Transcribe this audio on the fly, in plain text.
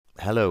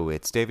Hello,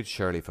 it's David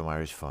Shirley from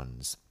Irish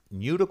Funds.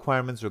 New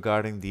requirements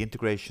regarding the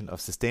integration of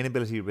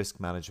sustainability risk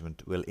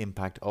management will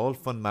impact all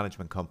fund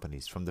management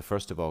companies from the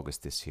 1st of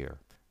August this year.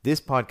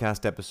 This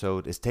podcast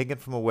episode is taken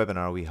from a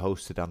webinar we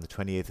hosted on the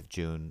 28th of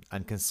June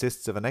and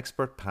consists of an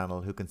expert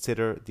panel who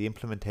consider the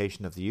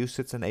implementation of the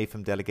UCITS and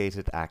AIFM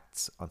delegated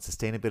acts on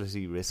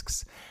sustainability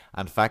risks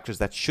and factors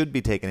that should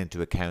be taken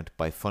into account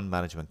by fund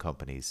management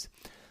companies.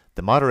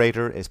 The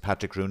moderator is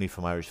Patrick Rooney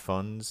from Irish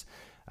Funds,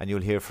 and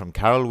you'll hear from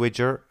Carol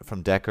Widger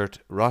from Deckard,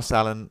 Ross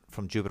Allen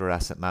from Jupiter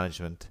Asset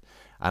Management,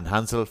 and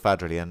Hansel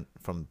Fadrilian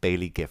from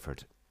Baillie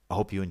Gifford. I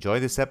hope you enjoy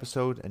this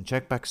episode and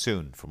check back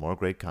soon for more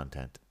great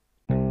content.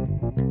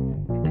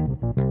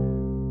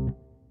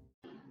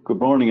 Good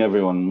morning,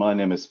 everyone. My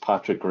name is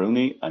Patrick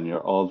Rooney, and you're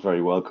all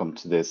very welcome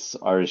to this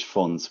Irish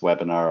Funds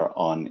webinar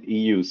on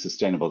EU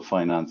sustainable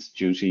finance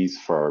duties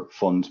for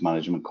fund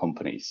management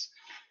companies.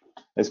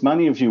 As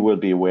many of you will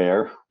be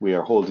aware, we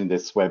are holding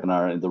this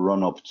webinar in the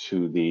run-up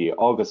to the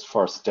August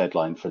 1st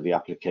deadline for the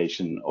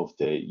application of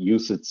the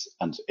UCITS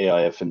and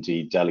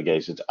AIFMD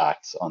delegated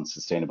acts on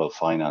sustainable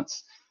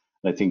finance.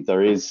 And I think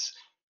there is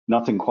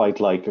nothing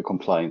quite like a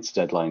compliance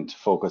deadline to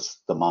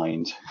focus the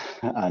mind.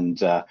 And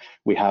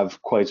we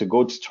have quite a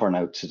good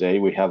turnout today.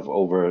 We have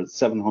over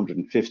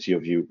 750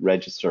 of you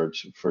registered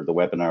for the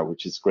webinar,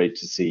 which is great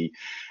to see,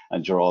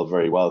 and you're all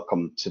very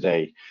welcome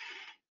today.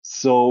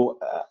 So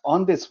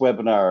on this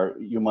webinar,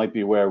 you might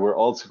be aware, we're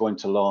also going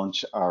to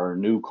launch our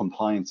new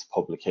compliance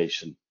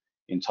publication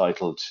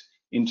entitled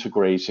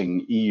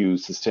Integrating EU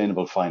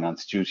Sustainable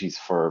Finance Duties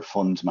for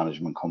Fund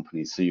Management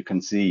Companies. So you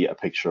can see a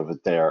picture of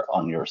it there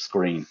on your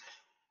screen.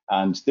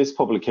 And this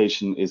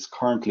publication is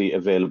currently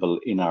available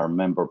in our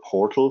member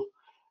portal.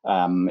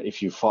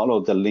 If you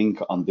follow the link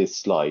on this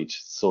slide,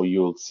 so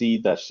you'll see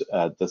that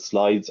the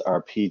slides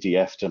are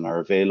PDF'd and are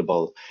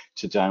available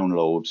to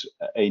download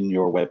in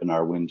your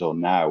webinar window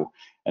now.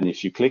 And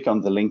if you click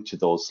on the link to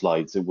those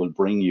slides, it will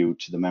bring you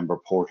to the member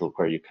portal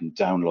where you can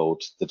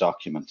download the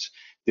document.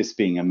 This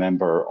being a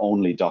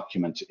member-only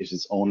document, it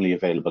is only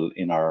available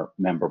in our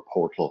member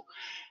portal.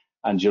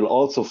 And you'll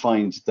also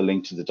find the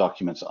link to the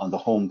document on the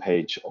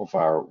homepage of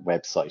our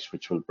website,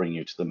 which will bring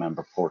you to the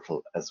member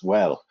portal as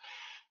well.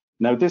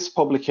 Now, this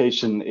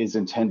publication is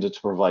intended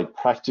to provide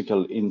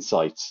practical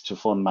insights to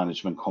fund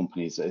management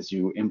companies as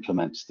you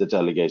implement the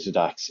delegated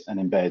acts and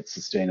embed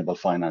sustainable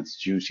finance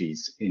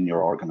duties in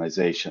your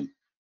organization.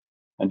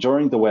 And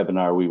during the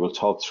webinar, we will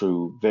talk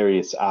through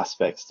various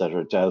aspects that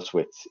are dealt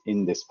with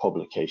in this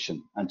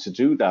publication. And to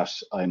do that,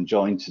 I'm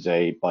joined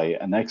today by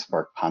an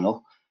expert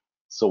panel.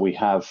 So we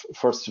have,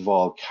 first of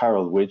all,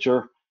 Carol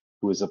Widger,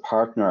 who is a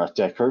partner at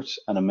Deckard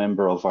and a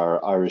member of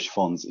our Irish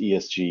Funds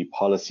ESG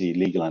Policy,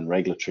 Legal and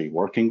Regulatory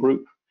Working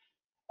Group.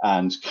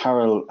 And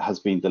Carol has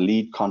been the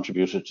lead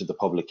contributor to the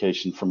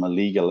publication from a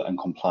legal and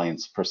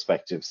compliance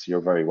perspective. So you're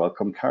very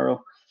welcome,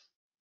 Carol.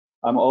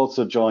 I'm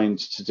also joined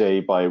today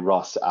by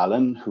Ross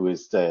Allen, who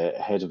is the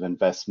Head of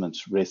Investment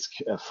Risk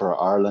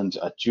for Ireland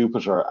at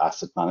Jupiter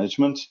Asset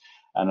Management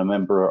and a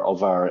member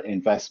of our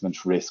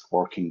Investment Risk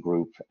Working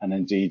Group. And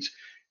indeed,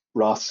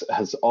 Ross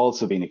has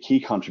also been a key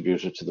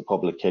contributor to the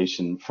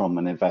publication from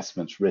an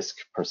investment risk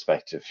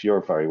perspective.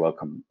 You're very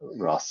welcome,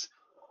 Ross.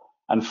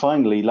 And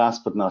finally,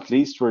 last but not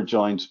least, we're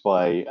joined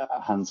by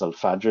Hansel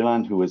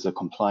Fadrilian, who is a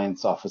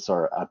compliance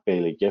officer at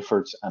Baillie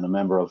Gifford and a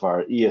member of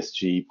our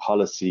ESG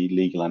Policy,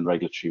 Legal and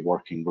Regulatory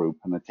Working Group.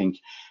 And I think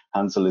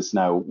Hansel is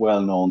now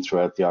well known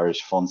throughout the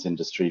Irish funds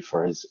industry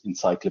for his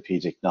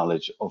encyclopedic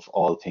knowledge of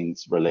all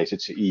things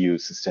related to EU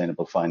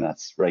sustainable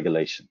finance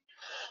regulation.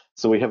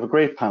 So we have a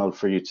great panel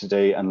for you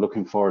today and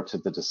looking forward to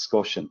the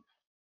discussion.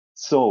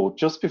 So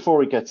just before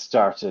we get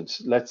started,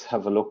 let's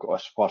have a look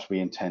at what we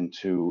intend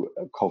to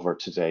cover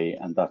today,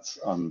 and that's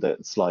on the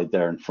slide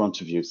there in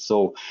front of you.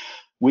 So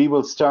we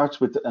will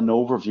start with an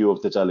overview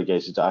of the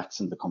delegated acts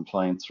and the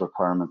compliance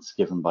requirements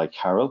given by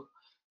Carol.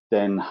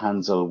 Then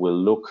Hansel will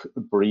look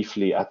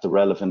briefly at the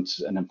relevant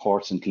and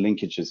important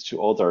linkages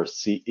to other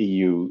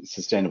EU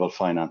sustainable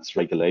finance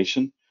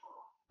regulation.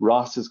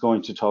 Ross is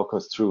going to talk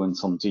us through in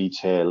some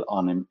detail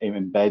on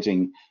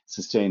embedding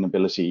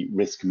sustainability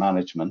risk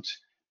management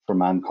for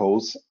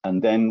ManCos,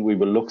 and then we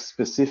will look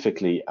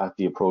specifically at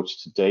the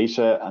approach to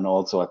data and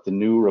also at the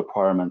new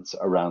requirements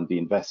around the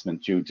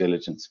investment due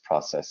diligence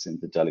process in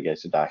the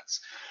delegated acts.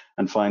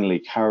 And finally,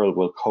 Carol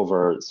will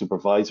cover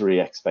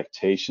supervisory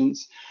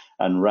expectations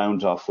and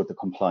round off with the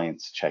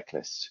compliance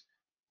checklist.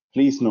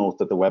 Please note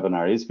that the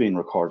webinar is being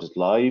recorded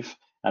live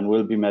and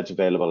will be made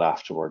available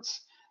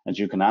afterwards. And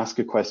you can ask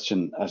a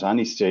question at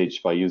any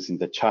stage by using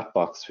the chat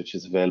box, which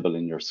is available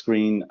in your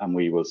screen, and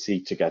we will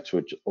seek to get to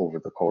it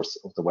over the course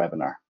of the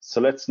webinar. So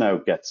let's now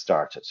get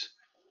started.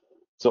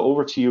 So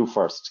over to you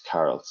first,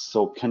 Carol.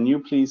 So can you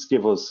please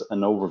give us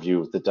an overview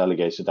of the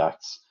delegated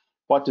acts?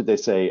 What did they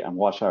say and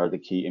what are the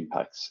key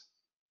impacts?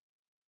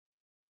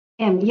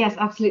 Yes,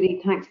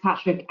 absolutely. Thanks,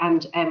 Patrick,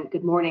 and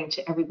good morning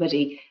to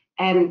everybody.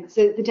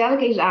 So the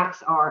delegated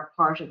acts are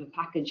part of a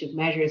package of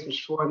measures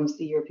which forms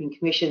the European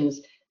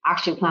Commission's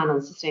Action Plan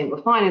on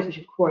Sustainable Finance, which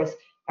of course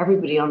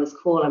everybody on this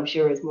call I'm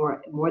sure is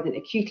more than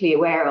acutely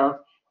aware of.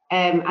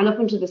 And up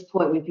until this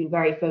point, we've been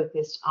very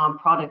focused on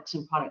product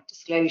and product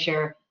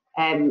disclosure,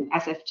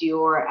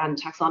 SFDR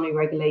and taxonomy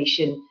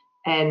regulation,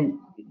 and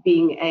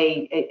being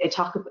a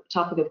topic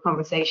of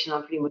conversation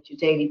on pretty much a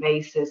daily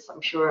basis,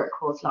 I'm sure,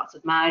 across lots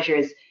of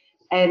managers.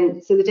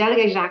 And so the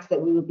delegated acts that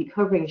we will be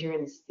covering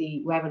during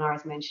the webinar,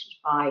 as mentioned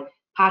by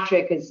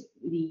Patrick, is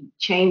the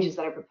changes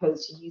that are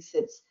proposed to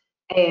UCITS,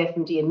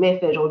 AIFMD and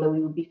MiFID, although we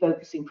will be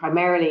focusing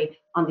primarily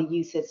on the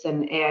UCITS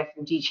and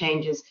AIFMD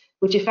changes,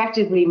 which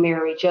effectively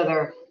mirror each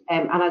other.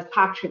 And as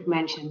Patrick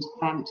mentioned,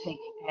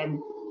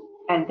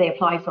 and they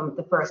apply from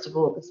the 1st of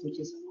August, which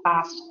is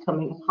fast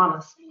coming upon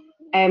us.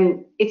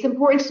 It's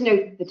important to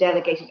note that the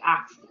delegated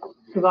acts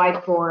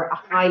provide for a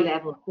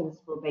high-level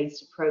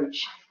principle-based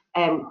approach,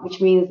 which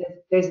means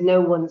that there's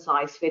no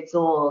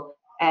one-size-fits-all.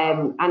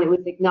 And it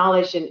was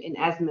acknowledged in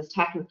ESMA's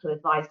technical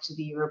advice to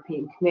the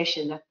European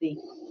Commission that the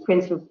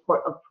principle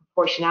of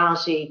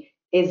proportionality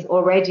is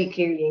already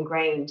clearly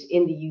ingrained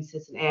in the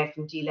UCITS and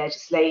AIFMD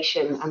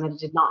legislation, and that it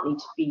did not need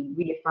to be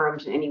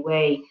reaffirmed in any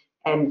way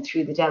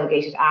through the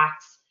delegated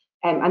acts.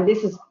 And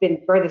this has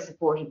been further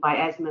supported by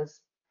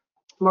ESMA's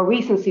more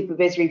recent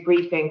supervisory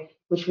briefing,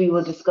 which we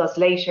will discuss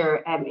later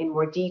in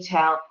more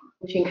detail,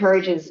 which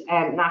encourages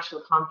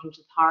national competent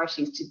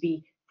authorities to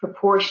be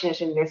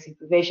proportionate in their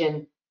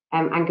supervision,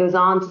 and goes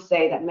on to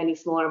say that many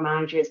smaller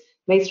managers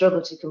may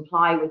struggle to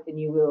comply with the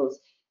new rules.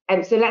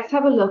 So let's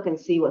have a look and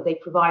see what they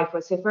provide for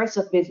us. So first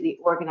up is the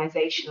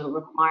organizational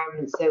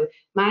requirements. So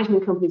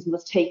management companies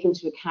must take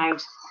into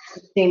account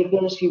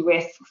sustainability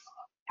risks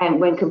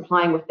when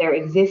complying with their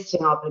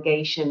existing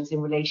obligations in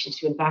relation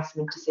to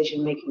investment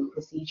decision-making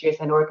procedures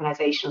and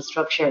organizational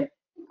structure.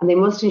 And they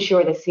must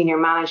ensure that senior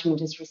management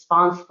is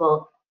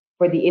responsible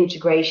for the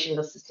integration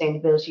of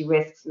sustainability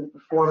risks in the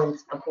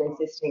performance of their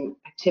existing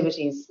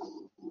activities.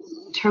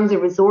 In terms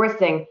of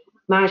resourcing,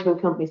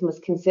 management companies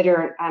must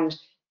consider and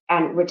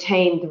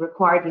retain the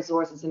required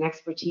resources and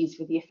expertise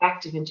for the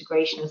effective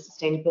integration of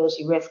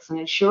sustainability risks, and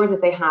ensure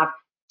that they have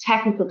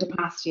technical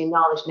capacity and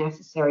knowledge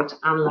necessary to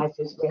analyze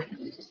those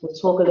risks. We'll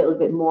talk a little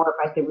bit more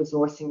about the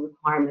resourcing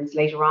requirements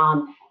later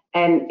on.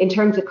 In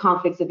terms of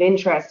conflicts of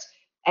interest,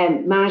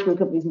 management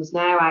companies must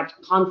now add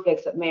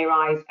conflicts that may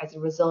arise as a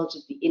result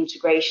of the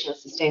integration of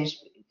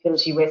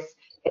sustainability risks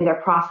in their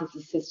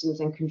processes, systems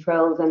and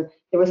controls. And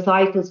the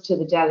recitals to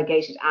the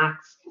delegated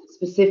acts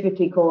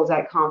specifically calls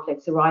out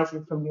conflicts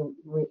arising from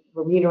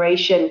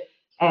remuneration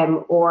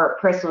or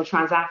personal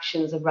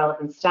transactions of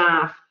relevant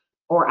staff,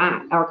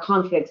 or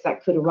conflicts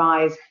that could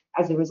arise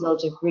as a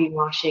result of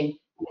greenwashing,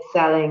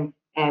 mis-selling,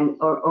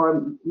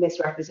 or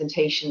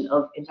misrepresentation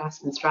of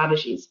investment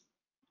strategies.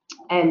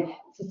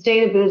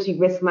 Sustainability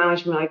risk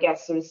management, I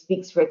guess, sort of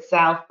speaks for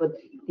itself, but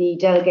the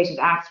Delegated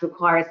Acts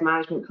requires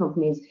management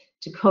companies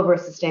to cover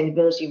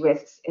sustainability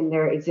risks in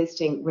their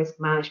existing risk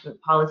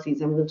management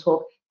policies, and we'll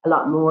talk a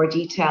lot more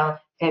detail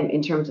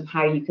in terms of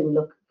how you can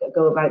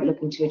go about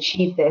looking to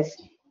achieve this.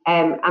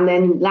 And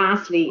then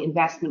lastly,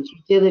 investment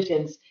due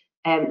diligence.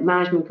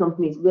 Management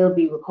companies will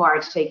be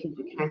required to take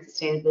into account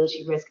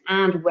sustainability risk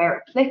and,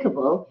 where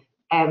applicable,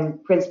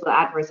 principal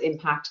adverse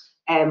impact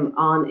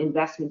on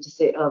investment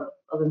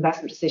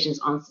decisions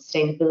on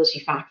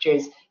sustainability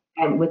factors,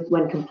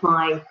 when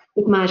complying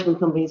with management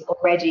companies'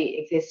 already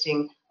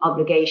existing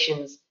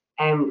obligations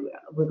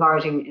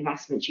regarding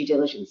investment due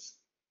diligence.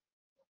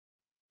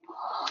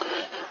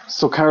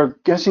 So, Carol,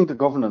 getting the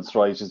governance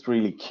right is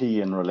really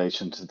key in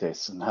relation to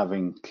this, and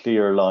having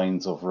clear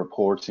lines of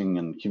reporting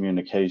and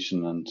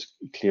communication and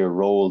clear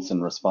roles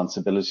and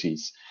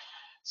responsibilities.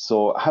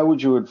 So how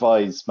would you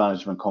advise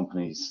management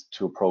companies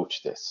to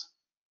approach this?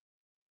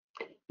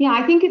 Yeah,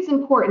 I think it's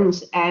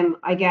important,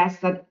 I guess,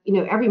 that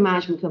every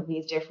management company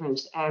is different,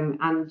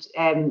 and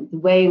the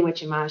way in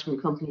which a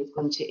management company is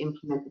going to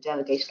implement the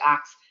Delegated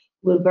Acts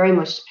will very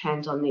much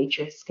depend on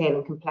nature, scale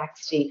and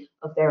complexity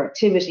of their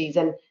activities.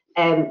 And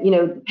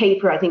the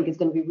paper, I think, is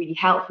going to be really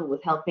helpful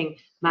with helping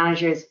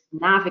managers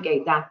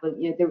navigate that, but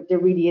there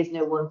really is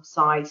no one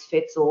size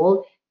fits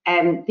all.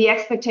 The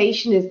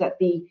expectation is that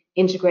the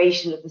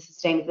integration of the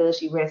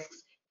sustainability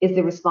risks is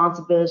the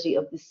responsibility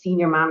of the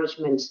senior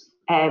management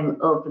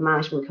of the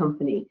management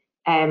company.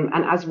 And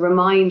as a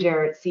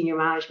reminder, senior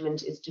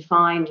management is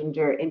defined in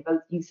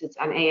both UCITS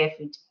and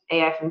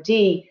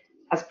AIFMD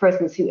as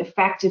persons who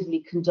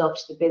effectively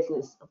conduct the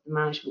business of the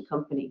management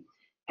company.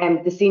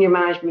 The senior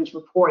management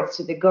reports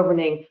to the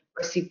governing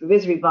or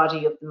supervisory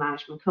body of the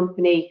management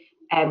company,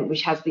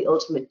 which has the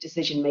ultimate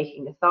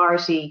decision-making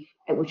authority,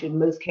 which in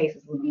most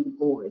cases will be the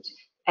board.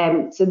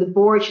 So the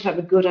board should have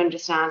a good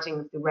understanding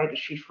of the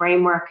regulatory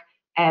framework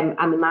and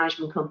the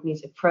management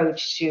company's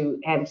approach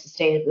to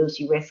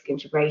sustainability risk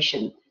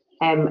integration.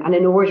 And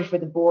in order for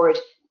the board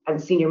and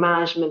the senior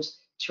management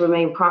to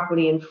remain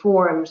properly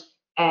informed,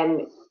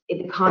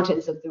 the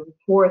contents of the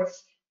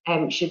reports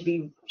should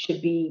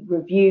be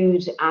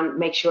reviewed and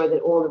make sure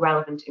that all the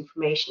relevant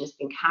information is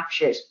being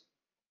captured.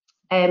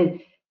 The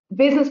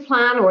business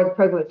plan or the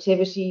program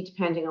activity,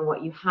 depending on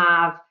what you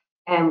have,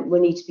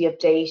 will need to be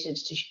updated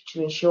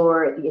to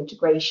ensure the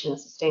integration of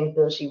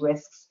sustainability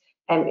risks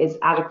is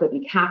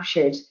adequately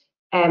captured.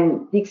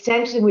 The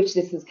extent to which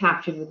this is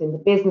captured within the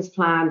business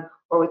plan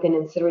or within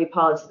ancillary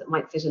policies that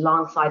might sit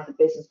alongside the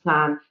business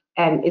plan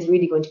is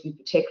really going to be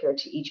particular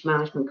to each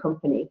management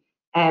company.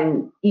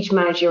 Each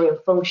managerial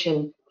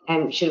function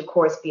should, of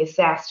course, be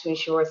assessed to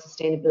ensure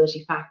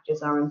sustainability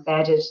factors are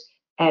embedded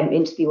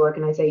into the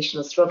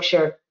organisational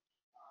structure.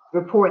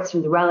 Reports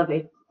from the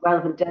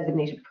relevant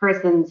designated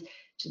persons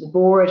to the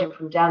board and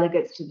from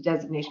delegates to the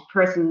designated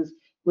persons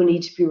will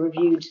need to be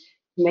reviewed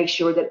to make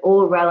sure that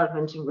all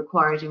relevant and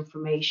required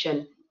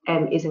information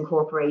is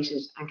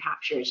incorporated and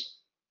captured.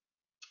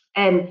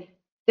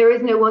 There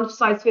is no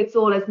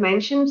one-size-fits-all, as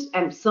mentioned.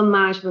 Some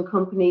management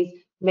companies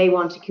may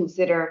want to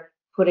consider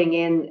putting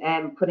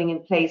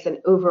in place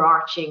an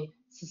overarching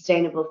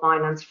sustainable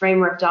finance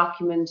framework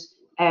document,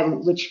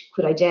 which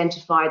could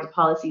identify the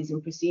policies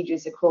and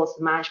procedures across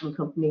the management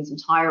company's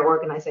entire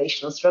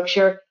organisational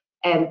structure.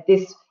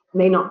 This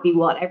may not be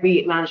what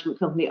every management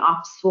company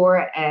opts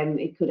for.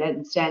 It could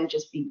instead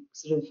just be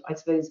sort of, I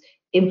suppose,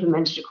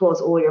 implemented across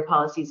all your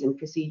policies and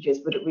procedures,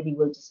 but it really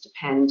will just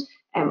depend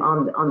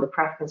on the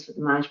preference for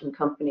the management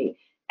company.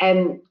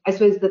 I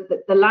suppose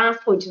that the last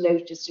point to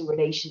note, just in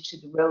relation to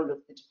the role of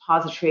the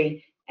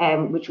depository,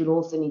 which will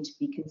also need to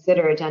be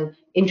considered, and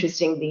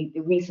interestingly,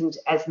 the recent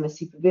ESMA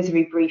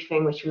supervisory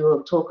briefing, which we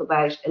will talk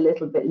about a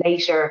little bit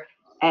later,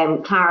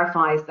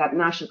 clarifies that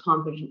national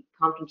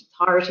competent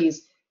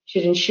authorities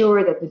should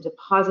ensure that the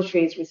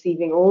depository is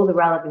receiving all the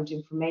relevant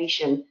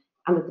information,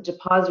 and that the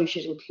depository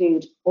should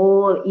include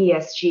all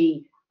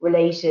ESG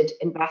related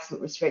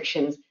investment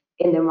restrictions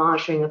in the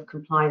monitoring of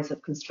compliance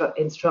of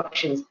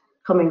instructions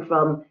coming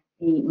from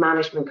the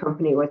management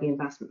company or the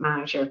investment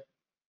manager.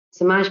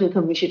 So management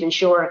company should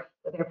ensure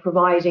that they're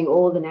providing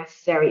all the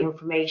necessary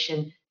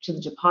information to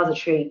the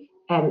depository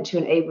to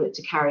enable it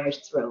to carry out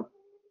its role.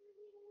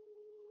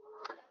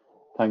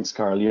 Thanks,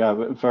 Carol. Yeah,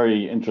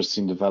 very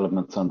interesting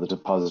developments on the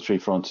depository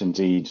front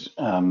indeed,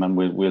 and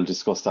we'll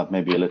discuss that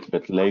maybe a little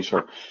bit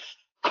later.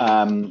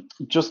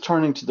 Just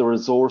turning to the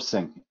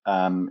resourcing,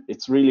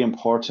 it's really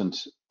important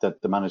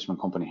that the management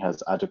company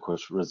has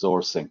adequate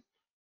resourcing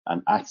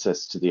and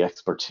access to the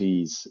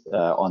expertise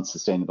on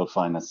sustainable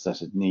finance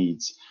that it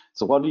needs.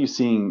 So what are you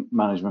seeing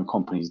management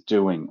companies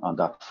doing on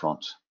that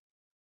front?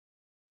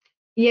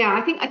 Yeah,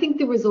 I think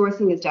the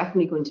resourcing is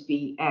definitely going to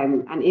be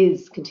and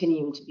is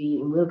continuing to be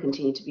and will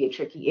continue to be a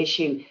tricky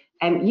issue.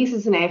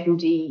 UCITS and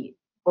AIFMD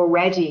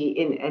already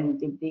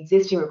in the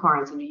existing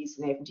requirements under UCITS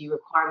and AIFMD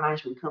require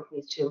management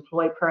companies to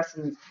employ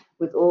persons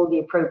with all the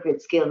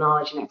appropriate skill,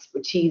 knowledge and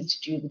expertise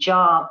to do the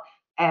job,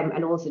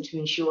 and also to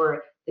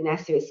ensure the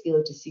necessary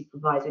skill to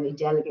supervise any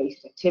delegated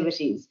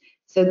activities.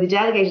 So the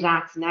delegated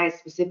acts now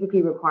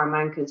specifically require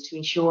MANCOs to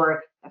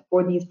ensure that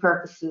for these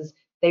purposes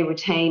they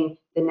retain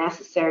the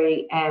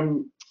necessary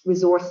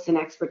resources and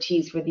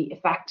expertise for the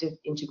effective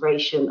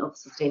integration of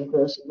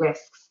sustainability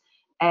risks.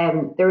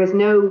 There is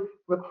no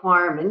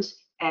requirement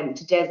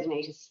to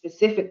designate a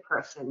specific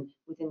person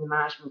within the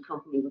management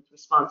company with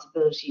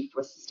responsibility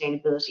for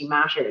sustainability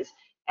matters.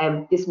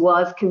 This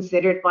was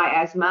considered by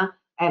ESMA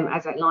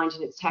as outlined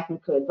in its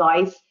technical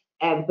advice,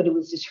 but it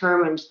was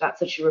determined that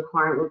such a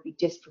requirement would be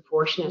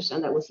disproportionate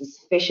and that was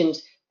insufficient,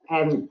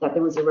 that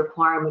there was a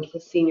requirement for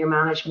senior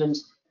management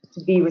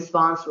to be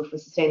responsible for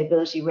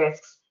sustainability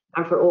risks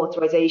and for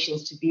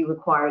authorizations to be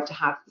required to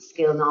have the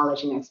skill,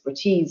 knowledge and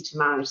expertise to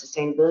manage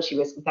sustainability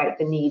risk without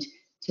the need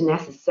to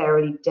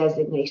necessarily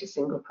designate a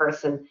single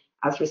person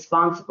as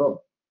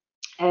responsible.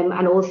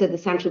 And also the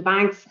central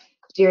bank's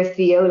Dear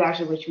CEO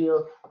letter, which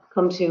we'll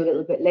come to a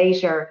little bit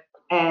later,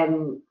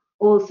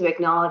 also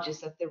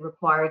acknowledges that the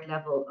required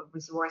level of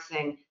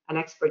resourcing and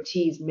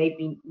expertise may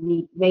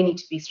need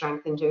to be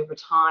strengthened over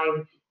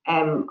time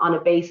on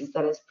a basis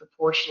that is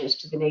proportionate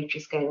to the nature,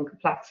 scale and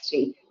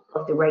complexity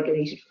of the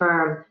regulated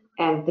firm.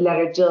 And the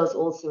letter does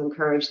also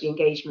encourage the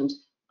engagement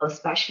of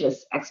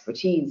specialist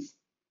expertise.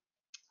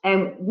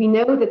 We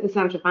know that the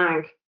central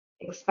bank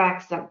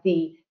expects that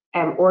the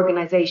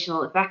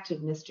organisational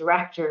effectiveness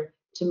director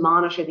to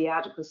monitor the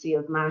adequacy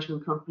of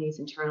management companies'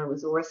 internal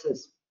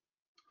resources.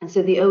 And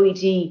so the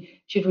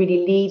OED should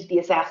really lead the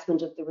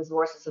assessment of the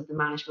resources of the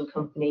management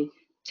company,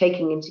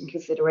 taking into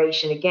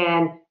consideration,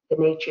 again, the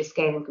nature,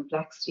 scale and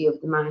complexity of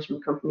the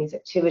management company's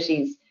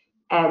activities.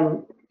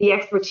 The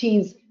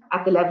expertise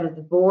at the level of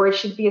the board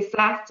should be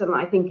assessed, and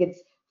I think it's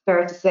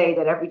fair to say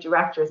that every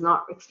director is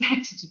not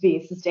expected to be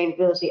a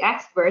sustainability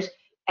expert,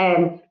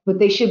 but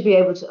they should be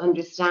able to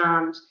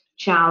understand,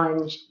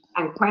 challenge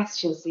and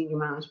question senior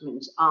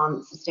management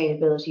on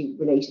sustainability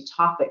related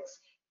topics.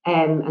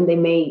 And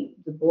the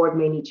board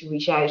may need to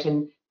reach out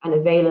and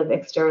avail of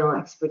external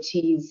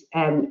expertise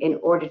in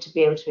order to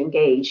be able to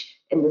engage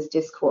in this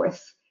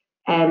discourse.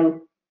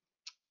 Then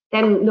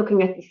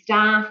looking at the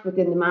staff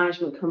within the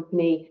management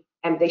company,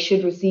 they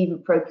should receive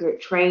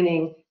appropriate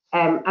training,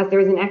 as there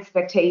is an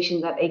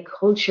expectation that a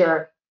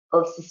culture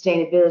of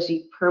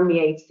sustainability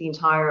permeates the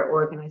entire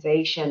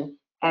organisation,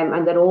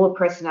 and that all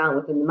personnel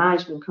within the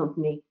management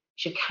company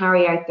should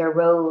carry out their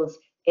roles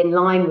in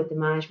line with the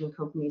management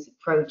company's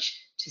approach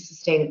to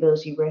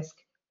sustainability risk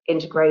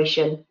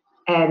integration.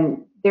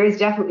 there is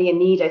definitely a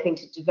need, I think,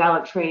 to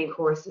develop training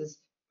courses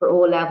for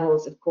all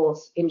levels, of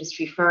course,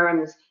 industry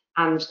firms,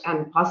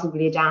 and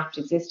possibly adapt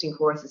existing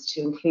courses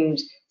to include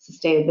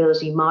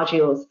sustainability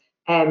modules.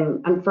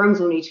 And firms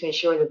will need to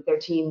ensure that their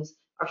teams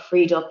are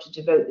freed up to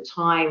devote the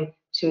time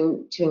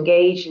to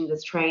engage in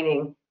this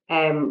training,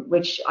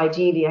 which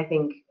ideally I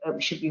think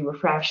should be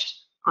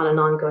refreshed on an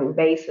ongoing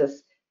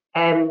basis.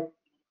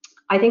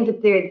 I think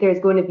that there's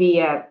going to be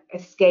a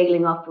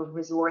scaling up of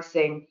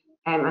resourcing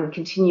and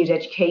continued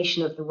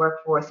education of the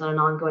workforce on an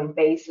ongoing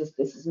basis.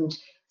 This isn't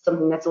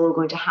something that's all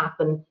going to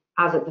happen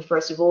as of the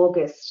 1st of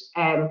August,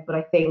 but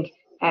I think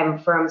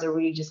firms are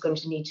really just going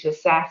to need to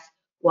assess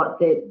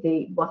what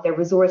what their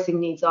resourcing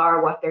needs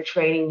are, what their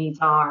training needs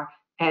are,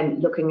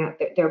 and looking at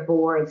their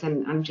boards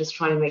and just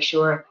trying to make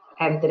sure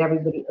that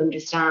everybody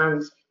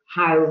understands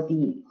how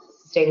the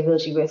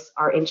sustainability risks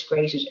are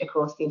integrated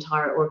across the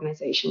entire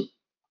organisation.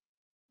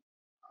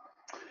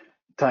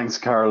 Thanks,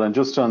 Carol. And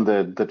just on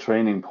the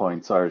training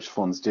points, Irish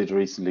Funds did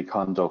recently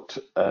conduct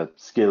a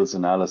skills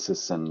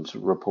analysis and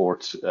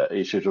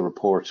issued a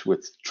report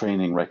with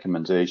training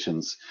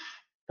recommendations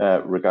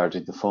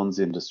regarding the funds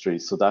industry.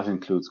 So that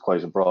includes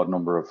quite a broad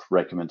number of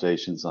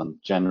recommendations on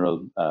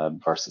general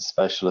versus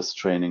specialist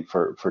training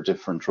for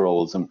different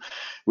roles. And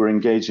we're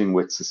engaging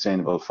with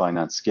Sustainable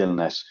Finance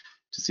SkillNet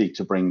to seek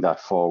to bring that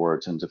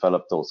forward and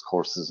develop those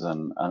courses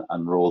and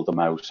roll them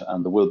out.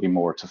 And there will be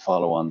more to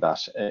follow on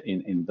that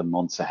in the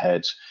months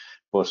ahead.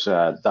 But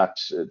that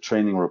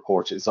training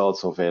report is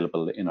also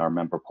available in our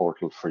member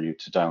portal for you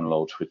to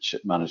download, which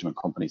management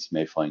companies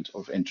may find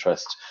of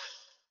interest.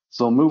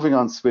 So moving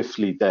on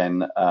swiftly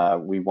then,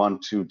 we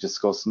want to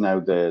discuss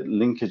now the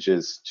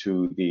linkages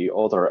to the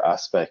other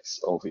aspects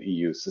of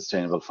EU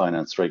sustainable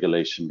finance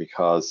regulation,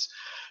 because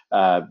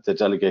the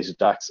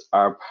delegated acts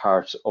are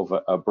part of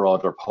a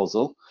broader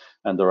puzzle,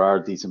 and there are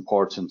these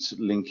important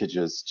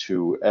linkages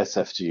to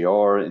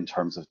SFDR in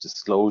terms of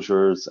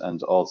disclosures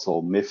and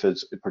also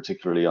MiFID,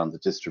 particularly on the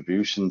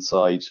distribution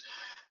side.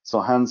 So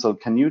Hansel,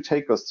 can you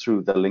take us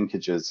through the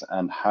linkages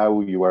and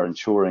how you are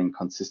ensuring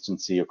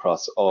consistency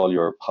across all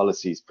your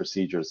policies,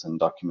 procedures and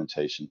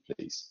documentation,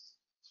 please?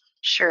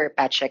 Sure,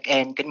 Patrick,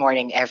 and good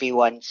morning,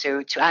 everyone.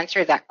 So to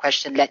answer that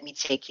question, let me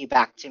take you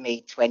back to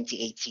May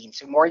 2018.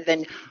 So more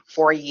than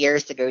 4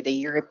 years ago, the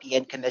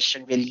European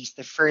Commission released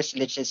the first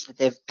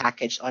legislative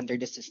package under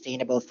the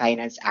Sustainable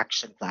Finance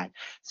Action Plan.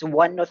 So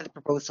one of the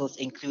proposals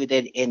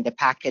included in the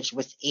package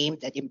was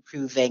aimed at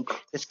improving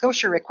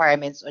disclosure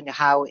requirements on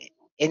how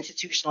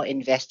institutional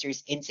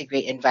investors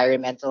integrate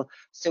environmental,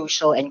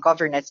 social, and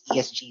governance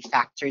ESG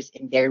factors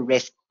in their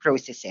risk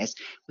processes.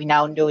 We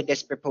now know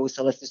this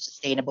proposal as the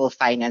Sustainable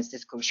Finance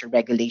Disclosure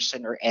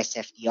Regulation, or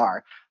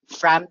SFDR.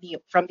 From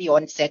the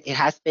onset, it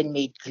has been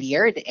made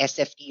clear the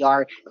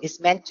SFDR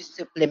is meant to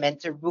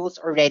supplement the rules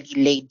already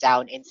laid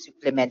down in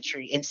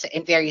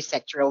various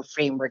sectoral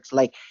frameworks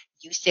like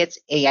UCITS,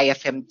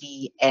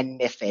 AIFMD,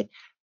 and MiFID.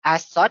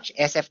 As such,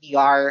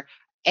 SFDR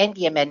and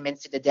the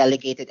amendments to the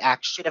Delegated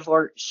Act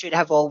should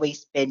have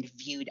always been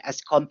viewed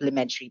as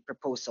complementary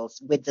proposals,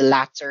 with the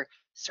latter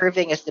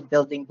serving as the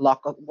building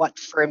block of what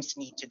firms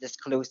need to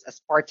disclose as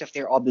part of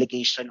their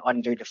obligation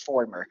under the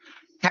former.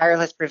 Carol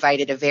has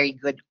provided a very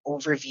good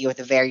overview of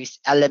the various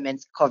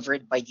elements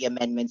covered by the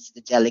amendments to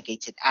the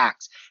Delegated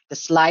Acts. The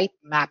slide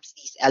maps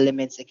these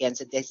elements against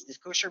the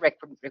disclosure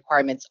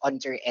requirements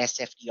under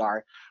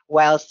SFDR.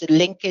 Whilst the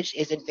linkage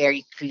isn't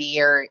very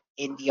clear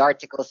in the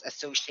articles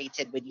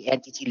associated with the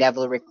entity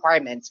level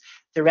requirements,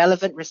 the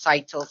relevant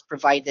recitals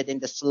provided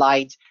in the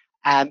slide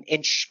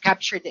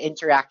capture the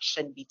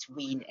interaction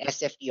between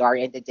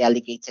SFDR and the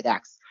Delegated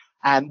Acts.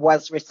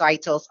 Whilst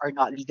recitals are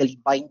not legally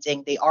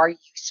binding, they are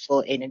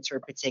useful in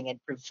interpreting and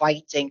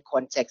providing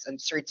context on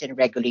certain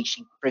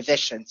regulation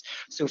provisions.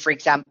 So, for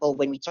example,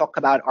 when we talk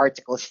about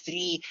Article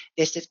 3,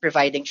 this is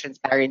providing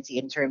transparency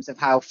in terms of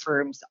how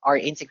firms are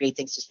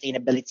integrating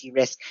sustainability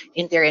risk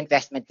in their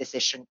investment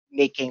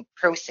decision-making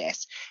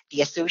process.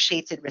 The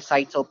associated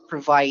recital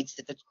provides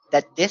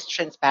that this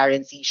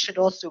transparency should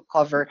also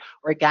cover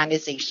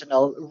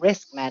organizational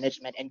risk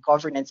management and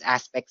governance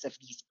aspects of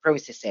these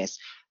processes.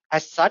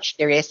 As such,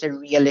 there is a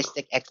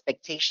realistic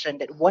expectation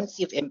that once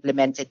you've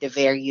implemented the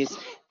various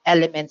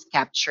elements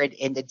captured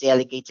in the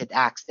Delegated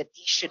Acts, that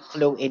these should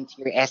flow into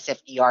your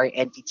SFDR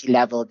entity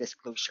level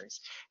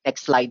disclosures.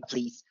 Next slide,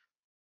 please.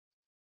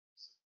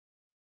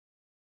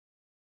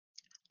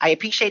 I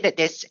appreciate that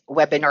this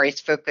webinar is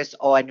focused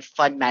on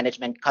fund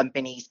management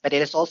companies, but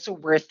it is also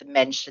worth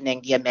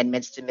mentioning the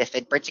amendments to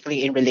MiFID,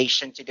 particularly in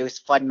relation to those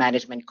fund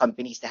management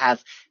companies that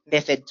have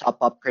MiFID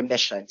top-up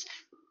permissions.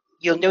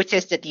 You'll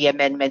notice that the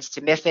amendments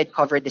to MiFID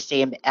cover the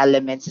same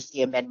elements as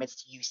the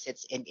amendments to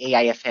UCITS and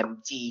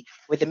AIFMD,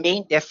 with the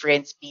main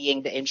difference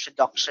being the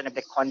introduction of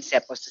the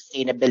concept of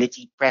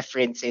sustainability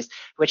preferences,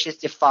 which is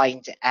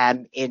defined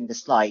in the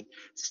slide.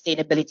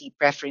 Sustainability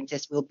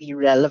preferences will be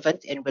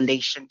relevant in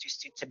relation to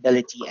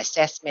suitability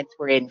assessment,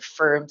 wherein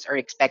firms are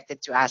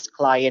expected to ask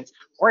clients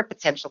or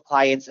potential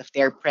clients of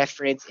their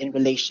preference in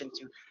relation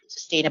to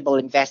sustainable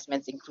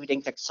investments,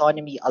 including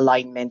taxonomy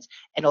alignment,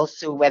 and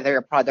also whether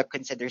a product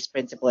considers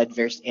principal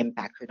adverse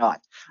impact or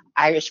not.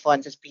 Irish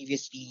Funds has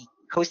previously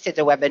hosted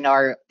a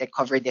webinar that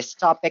covered this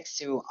topic,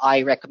 so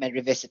I recommend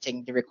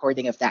revisiting the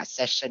recording of that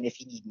session if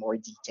you need more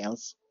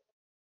details.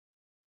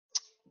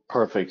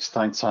 Perfect.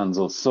 Thanks,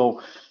 Hansel.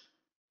 So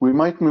we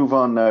might move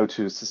on now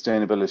to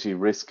sustainability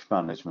risk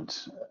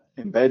management.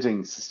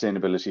 Embedding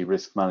sustainability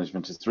risk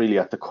management is really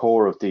at the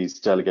core of these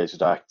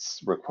delegated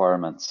acts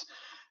requirements.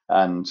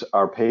 And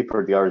our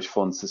paper, the Irish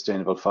Fund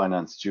Sustainable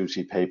Finance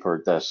Duty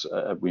paper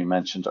that we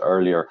mentioned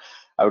earlier,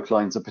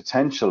 outlines a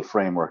potential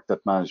framework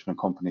that management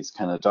companies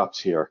can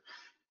adopt here.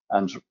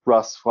 And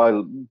Ross,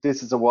 while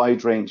this is a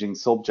wide-ranging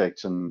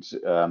subject and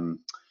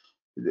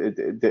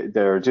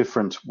there are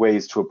different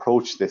ways to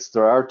approach this,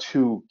 there are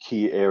two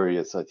key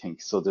areas, I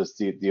think. So there's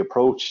the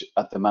approach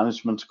at the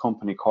management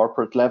company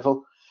corporate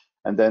level,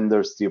 and then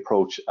there's the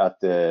approach at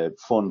the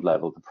fund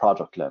level, the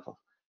product level.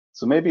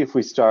 So maybe if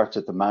we start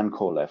at the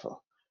ManCo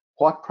level,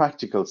 what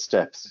practical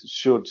steps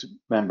should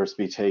members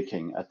be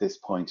taking at this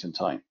point in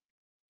time?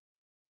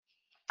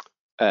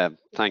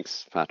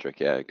 Thanks, Patrick.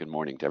 Yeah, good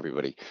morning to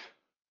everybody.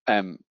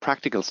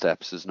 Practical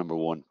steps is number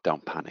one,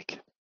 don't panic.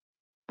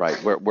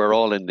 Right, we're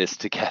all in this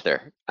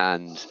together,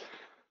 and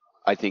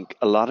I think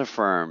a lot of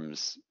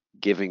firms,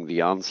 giving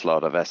the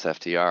onslaught of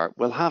SFDR,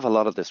 will have a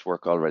lot of this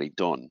work already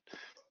done.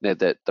 Now,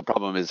 the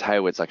problem is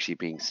how it's actually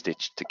being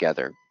stitched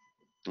together.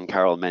 And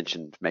Carol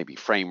mentioned maybe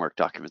framework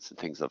documents and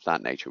things of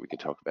that nature. We could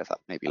talk about that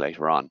maybe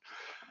later on.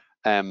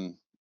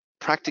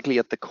 Practically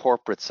at the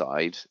corporate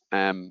side,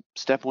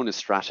 step one is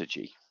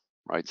strategy,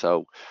 right?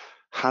 So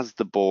has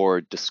the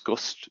board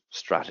discussed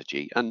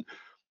strategy? And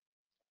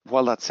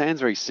while that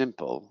sounds very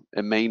simple,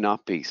 it may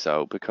not be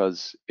so,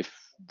 because if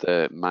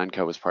the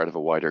ManCo is part of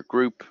a wider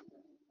group,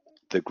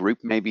 the group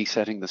may be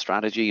setting the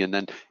strategy, and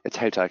then it's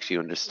how to actually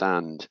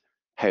understand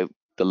how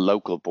the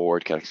local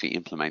board can actually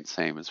implement the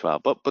same as well.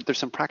 But there's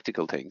some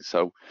practical things.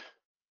 So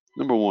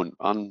number one,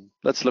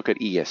 let's look at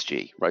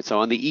ESG, right? So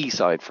on the E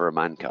side for a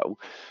ManCo,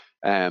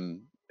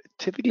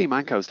 typically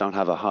ManCos don't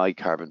have a high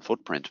carbon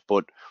footprint,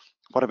 but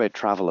what about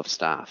travel of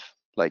staff?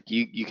 Like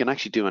you can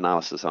actually do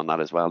analysis on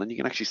that as well, and you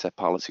can actually set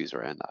policies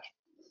around that.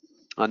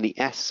 On the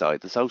S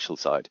side, the social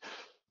side,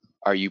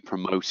 are you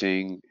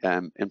promoting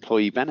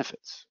employee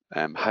benefits?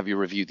 Have you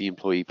reviewed the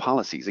employee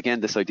policies?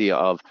 Again, this idea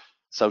of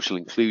social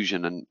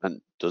inclusion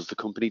and does the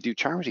company do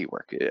charity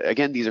work?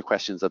 Again, these are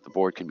questions that the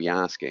board can be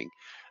asking.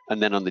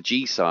 And then on the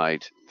G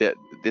side,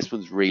 this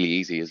one's really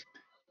easy, is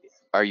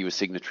are you a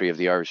signatory of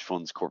the Irish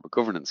Funds Corporate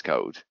Governance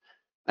Code?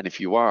 And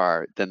if you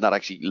are, then that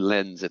actually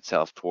lends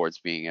itself towards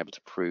being able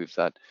to prove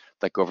that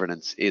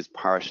governance is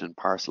part and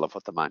parcel of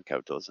what the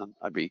ManCo does. And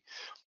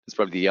it's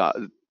probably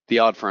the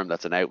odd firm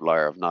that's an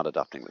outlier of not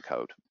adopting the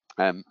code.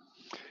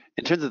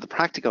 In terms of the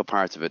practical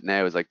parts of it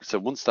now, is like, so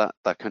once that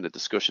kind of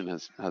discussion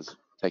has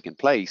taken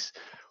place,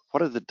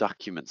 what are the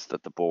documents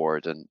that the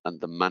board and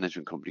the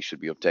management company should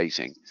be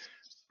updating?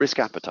 Risk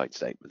appetite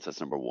statements, that's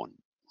number one.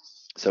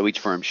 So each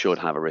firm should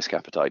have a risk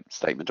appetite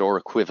statement or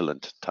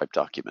equivalent type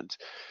document.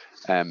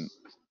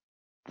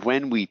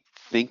 When we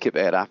think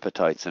about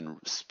appetites and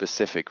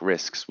specific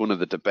risks, one of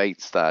the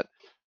debates that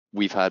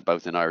we've had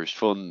both in Irish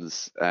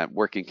funds,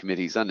 working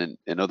committees, and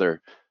in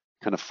other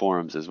kind of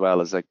forums as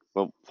well, is like,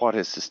 well, what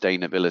is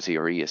sustainability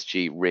or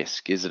ESG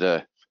risk? Is it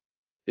a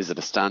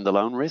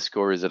standalone risk,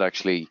 or is it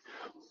actually,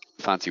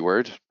 fancy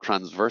word,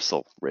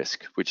 transversal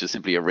risk, which is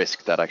simply a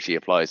risk that actually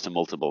applies to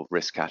multiple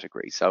risk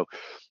categories? So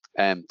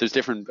there's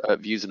different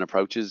views and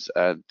approaches.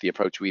 The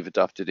approach we've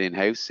adopted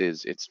in-house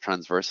is it's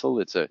transversal.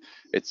 It's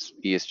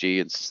ESG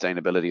and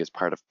sustainability as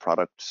part of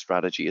product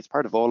strategy. It's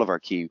part of all of our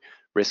key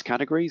risk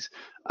categories,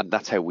 and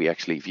that's how we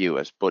actually view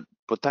it. But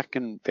that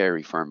can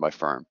vary firm by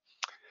firm.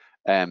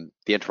 The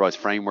enterprise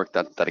framework,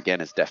 that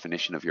again is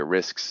definition of your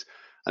risks.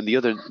 And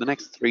the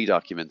next three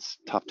documents,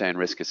 top-down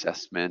risk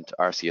assessment,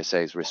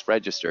 RCSA's risk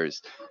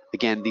registers,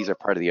 again, these are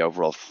part of the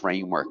overall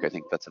framework. I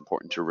think that's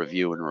important to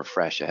review and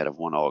refresh ahead of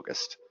 1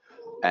 August.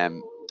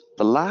 The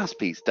last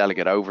piece,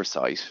 delegate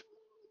oversight.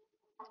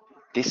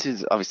 This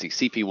is obviously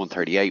CP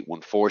 138,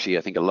 140.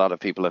 I think a lot of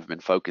people have been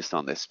focused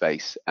on this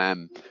space.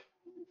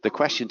 The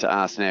question to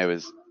ask now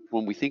is,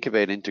 when we think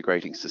about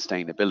integrating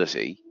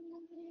sustainability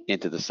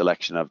into the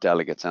selection of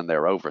delegates and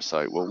their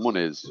oversight, well, one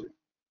is,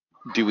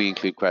 do we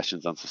include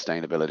questions on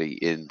sustainability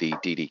in the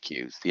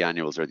DDQs, the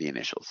annuals or the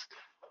initials?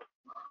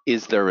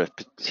 Is there a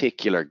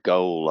particular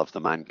goal of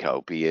the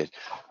ManCo, be it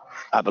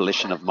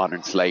abolition of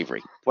modern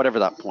slavery, whatever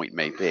that point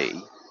may be,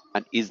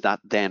 and is that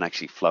then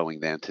actually flowing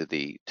down to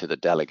the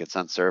delegates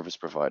and service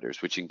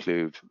providers, which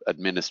include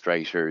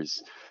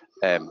administrators,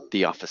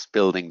 the office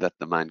building that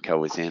the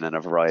ManCo is in, and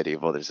a variety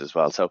of others as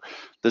well. So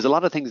there's a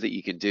lot of things that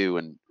you can do,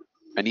 and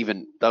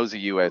even those of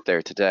you out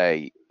there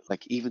today,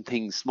 like even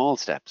things, small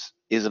steps.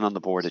 Is it on the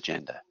board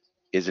agenda?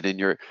 Is it in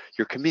your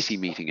committee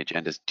meeting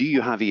agendas? Do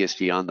you have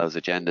ESG on those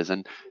agendas?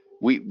 And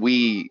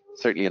we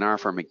certainly in our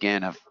firm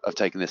again have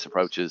taken this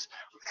approach as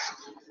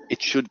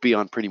it should be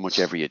on pretty much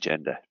every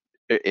agenda.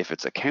 If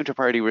it's a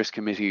counterparty risk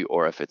committee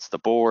or if it's the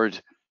board,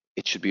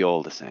 it should be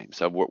all the same.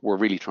 So we're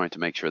really trying to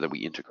make sure that we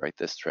integrate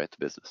this throughout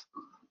the business.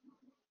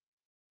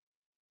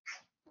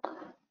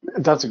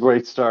 That's a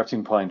great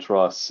starting point,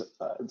 Ross.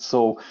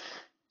 So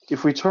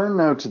if we turn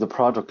now to the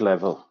product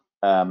level,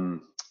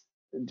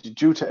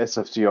 due to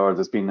SFDR,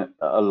 there's been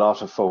a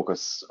lot of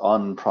focus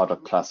on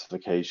product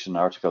classification,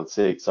 Article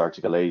 6,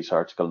 Article 8,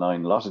 Article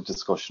 9, a lot of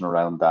discussion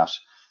around that.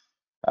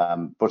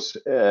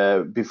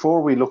 But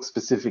before we look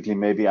specifically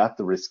maybe at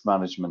the risk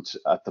management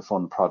at the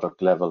fund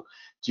product level,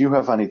 do you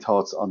have any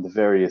thoughts on the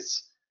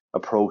various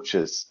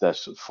approaches that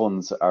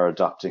funds are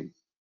adopting?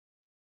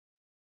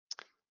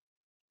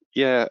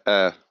 Yeah,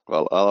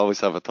 well, I'll always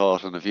have a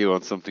thought and a view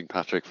on something,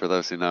 Patrick, for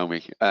those who know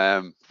me.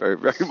 Very,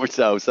 very much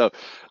so. So,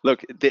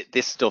 look,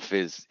 this stuff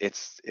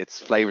it's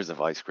flavors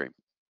of ice cream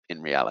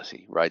in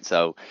reality, right?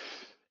 So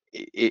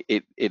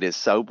it is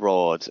so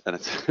broad and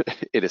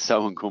it is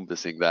so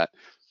encompassing that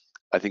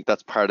I think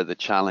that's part of the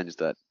challenge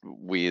that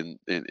we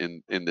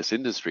in this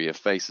industry have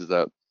faced, is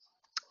that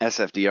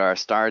SFDR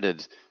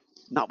started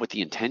not with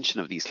the intention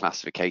of these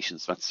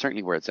classifications. That's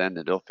certainly where it's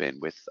ended up in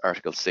with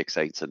Article 6,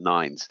 8s, and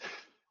 9s.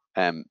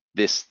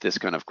 This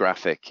kind of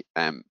graphic.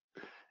 Now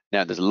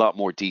there's a lot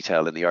more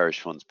detail in the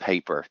Irish Funds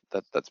paper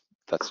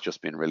that's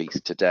just been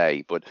released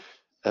today, but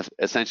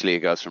essentially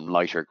it goes from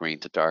lighter green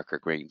to darker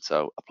green.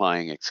 So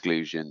applying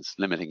exclusions,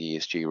 limiting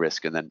ESG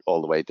risk, and then all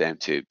the way down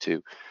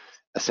to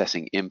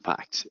assessing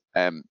impact.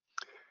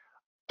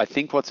 I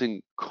think what's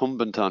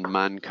incumbent on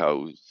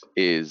Mancos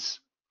is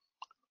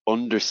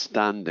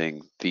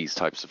understanding these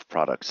types of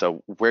products.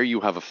 So where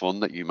you have a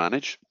fund that you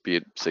manage, be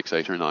it 6,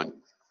 8, or 9,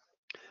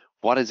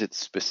 what is it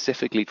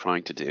specifically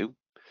trying to do?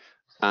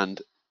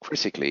 And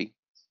critically,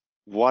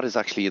 what is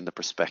actually in the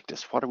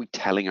prospectus? What are we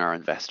telling our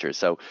investors?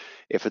 So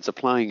if it's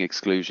applying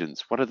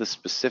exclusions, what are the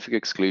specific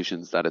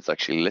exclusions that it's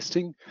actually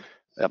listing?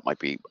 That might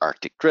be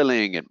Arctic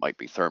drilling, it might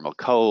be thermal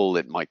coal,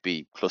 it might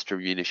be cluster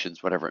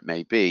munitions, whatever it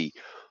may be.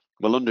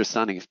 Well,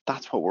 understanding if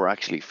that's what we're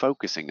actually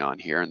focusing on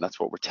here, and that's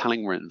what we're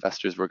telling our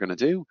investors we're going to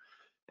do,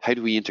 how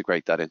do we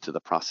integrate that into the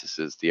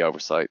processes, the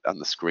oversight,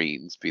 and the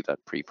screens, be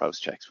that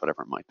pre-post checks,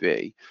 whatever it might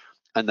be?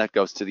 And that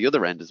goes to the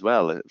other end as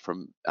well,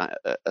 from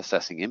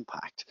assessing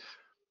impact.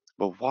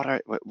 Well,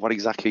 what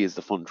exactly is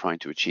the fund trying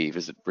to achieve?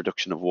 Is it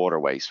reduction of water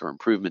waste or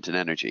improvement in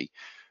energy?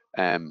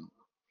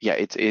 Yeah,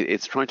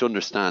 it's trying to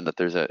understand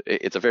that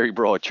it's a very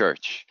broad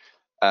church,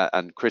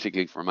 and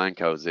critically for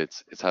Mancos,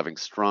 it's having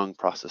strong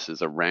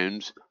processes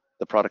around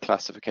the product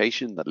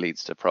classification that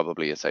leads to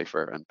probably a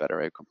safer and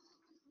better outcome.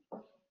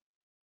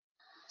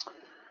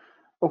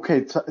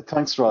 Okay,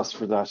 thanks, Ross,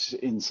 for that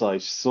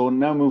insight. So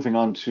now moving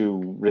on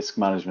to risk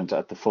management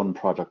at the fund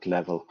product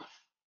level.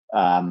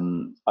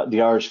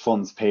 The Irish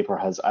Funds paper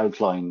has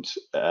outlined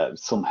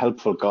some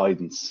helpful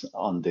guidance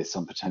on this,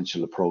 on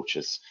potential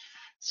approaches.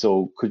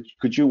 So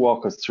could you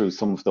walk us through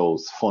some of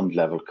those fund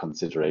level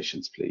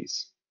considerations,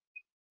 please?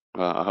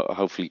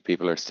 Hopefully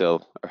people are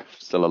still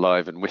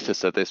alive and with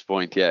us at this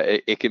point. Yeah,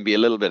 it can be a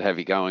little bit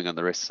heavy going on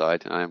the risk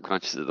side. I am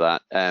conscious of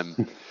that.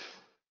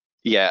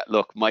 Yeah,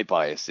 look, my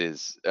bias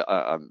is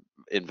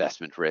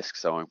investment risk,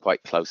 so I'm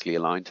quite closely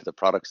aligned to the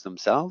products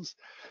themselves.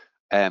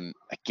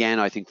 Again,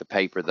 I think the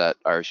paper that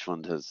Irish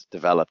Fund has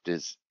developed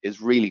is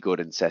really good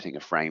in setting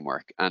a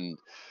framework. And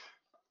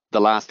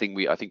the last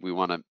thing I think we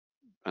want to,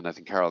 and I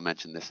think Carol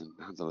mentioned this and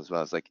Hansel as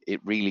well, is like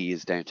it really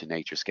is down to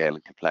nature, scale,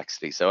 and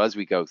complexity. So as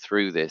we go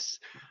through this,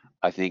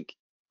 I think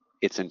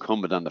it's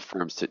incumbent on the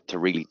firms to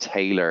really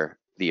tailor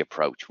the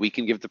approach. We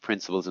can give the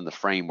principles and the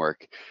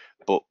framework,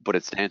 but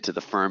it's down to the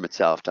firm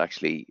itself to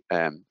actually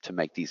to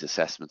make these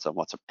assessments on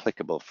what's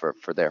applicable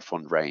for their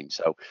fund range.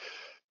 So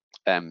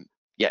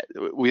yeah,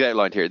 we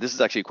outlined here, this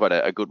is actually quite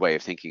a good way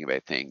of thinking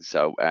about things.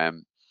 So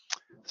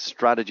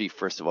strategy,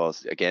 first of all,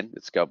 is, again,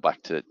 let's go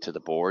back to the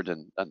board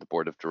and the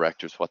board of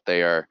directors,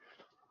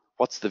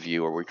 what's the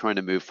view? Are we trying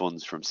to move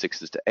funds from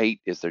 6s to 8?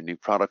 Is there new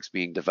products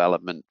being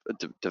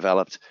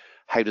developed?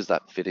 How does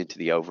that fit into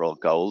the overall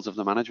goals of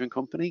the management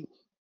company?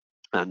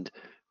 And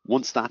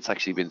once that's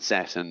actually been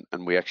set and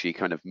we actually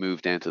kind of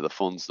move down to the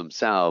funds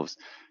themselves,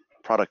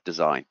 product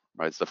design,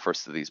 right? It's the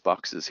first of these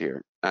boxes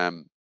here.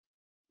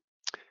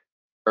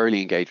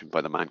 Early engagement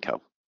by the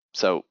Manco.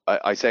 So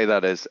I say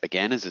that as,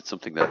 again, is it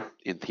something that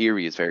in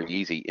theory is very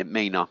easy? It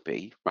may not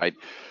be, right?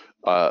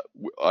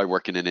 I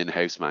work in an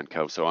in-house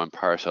Manco, so I'm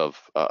part of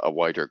a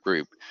wider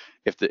group.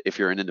 If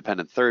you're an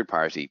independent third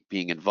party,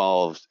 being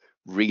involved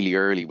really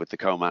early with the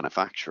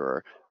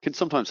co-manufacturer can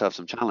sometimes have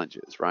some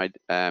challenges, right?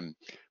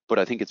 But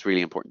I think it's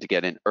really important to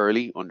get in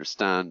early,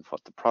 understand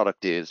what the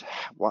product is,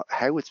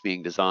 how it's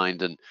being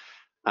designed, and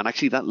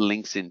actually that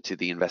links into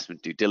the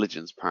investment due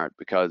diligence part,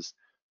 because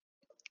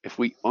if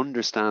we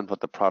understand what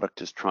the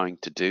product is trying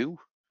to do,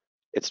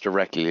 it's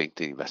directly linked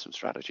to the investment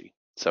strategy.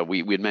 So we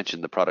had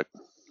mentioned the product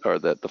or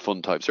the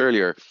fund types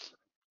earlier.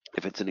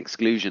 If it's an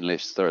exclusion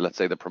list, or let's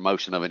say the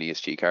promotion of an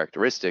ESG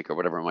characteristic or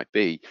whatever it might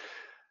be,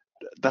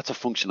 that's a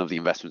function of the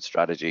investment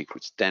strategy,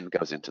 which then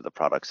goes into the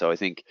product. So I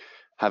think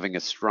having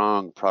a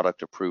strong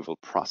product approval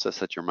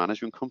process at your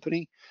management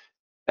company,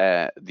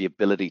 the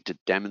ability to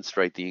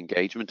demonstrate the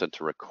engagement and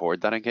to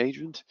record that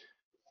engagement,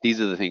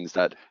 these are the things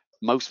that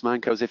most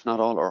mancos, if not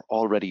all, are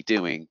already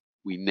doing.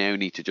 We now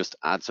need to just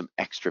add some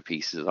extra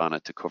pieces on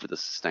it to cover the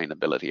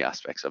sustainability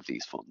aspects of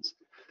these funds.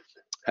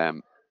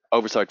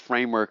 Oversight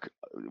framework,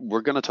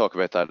 we're going to talk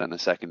about that in a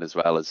second, as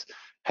well as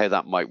how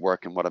that might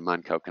work and what a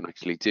manco can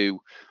actually do.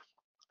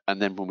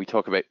 And then when we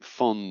talk about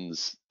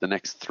funds, the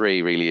next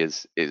three really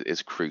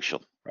is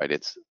crucial, right?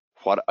 It's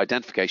what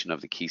identification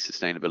of the key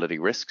sustainability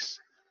risks.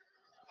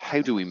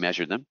 How do we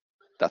measure them?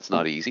 That's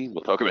not easy.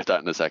 We'll talk about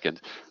that in a second.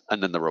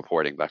 And then the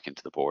reporting back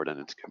into the board and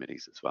into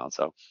committees as well.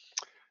 So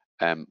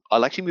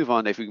I'll actually move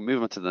on. If we can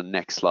move on to the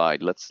next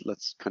slide, let's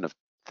kind of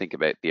think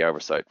about the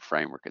oversight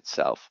framework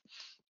itself.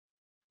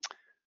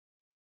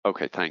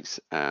 Okay, thanks.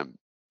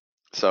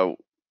 So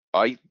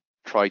I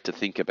tried to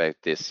think about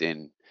this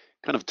in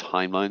kind of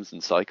timelines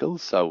and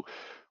cycles. So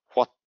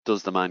what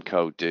does the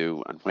manco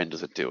do and when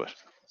does it do it?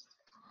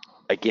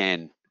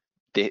 Again,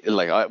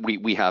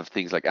 we have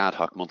things like ad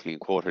hoc, monthly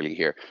and quarterly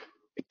here.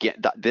 Again,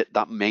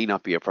 that may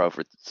not be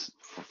appropriate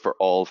for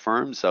all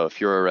firms. So if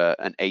you're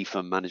an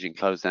AIFM managing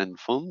closed-end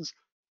funds,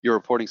 your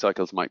reporting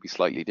cycles might be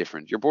slightly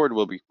different. Your board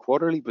will be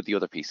quarterly, but the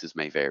other pieces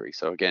may vary.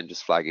 So again,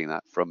 just flagging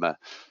that from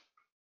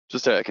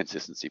just a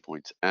consistency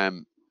point.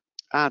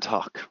 Ad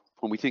hoc,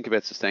 when we think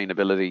about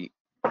sustainability,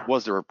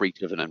 was there a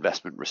breach of an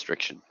investment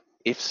restriction?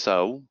 If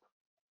so,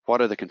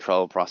 what are the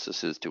control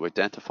processes to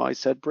identify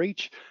said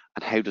breach,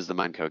 and how does the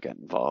manco get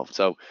involved?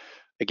 So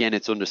again,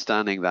 it's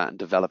understanding that and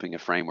developing a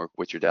framework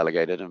with your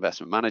delegated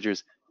investment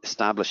managers,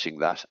 establishing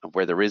that, and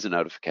where there is a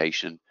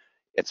notification,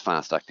 it's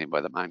fast acting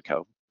by the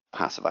manco,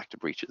 passive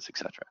active breaches,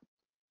 etc.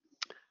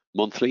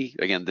 Monthly,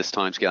 again, this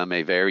timescale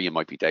may vary. It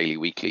might be daily,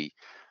 weekly,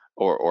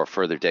 or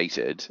further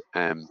dated.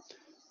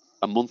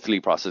 A monthly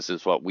process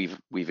is what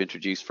we've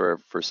introduced for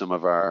some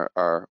of our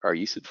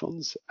UCITS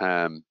funds.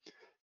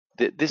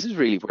 This is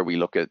really where we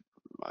look at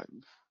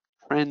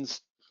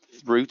trends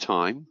through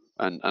time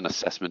and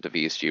assessment of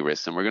ESG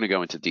risks, and we're going to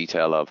go into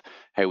detail of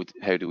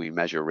how do we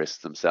measure risks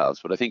themselves.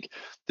 But I think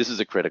this is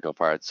a critical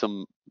part.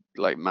 Some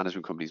like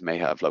management companies may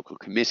have local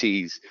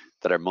committees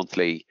that are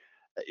monthly.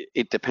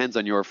 It depends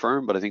on your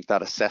firm, but I think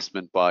that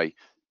assessment by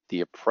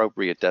the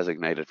appropriate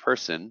designated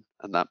person,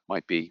 and that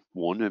might be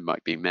one, it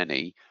might be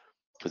many,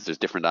 because there's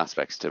different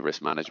aspects to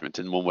risk management.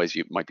 In one way,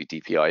 you might be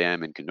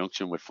DPIM in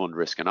conjunction with fund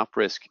risk and op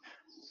risk.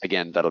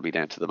 Again, that'll be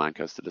down to the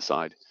mancos to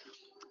decide.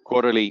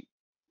 Quarterly,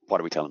 what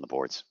are we telling the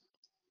boards?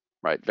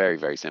 Right, very,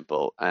 very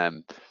simple.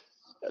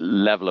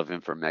 Level of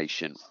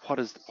information. What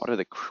are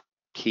the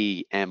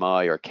key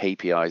MI or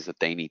KPIs that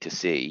they need to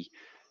see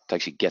to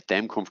actually get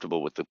them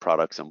comfortable with the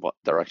products and what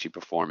they're actually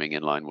performing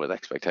in line with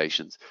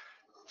expectations?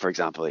 For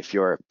example, if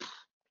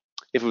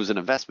it was an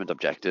investment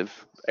objective,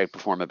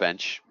 outperform a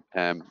bench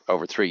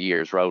over 3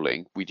 years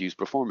rolling, we'd use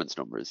performance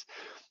numbers.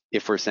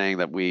 If we're saying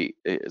that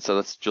so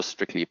that's just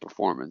strictly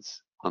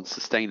performance. On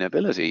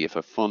sustainability, if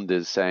a fund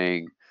is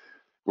saying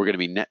we're going to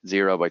be net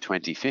zero by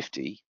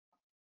 2050,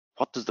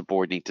 what does the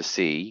board need to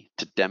see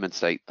to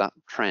demonstrate that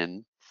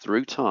trend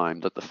through time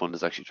that the fund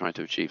is actually trying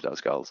to achieve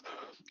those goals?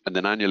 And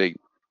then annually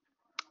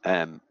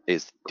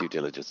is due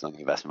diligence on the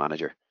investment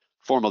manager,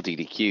 formal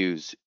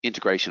DDQs,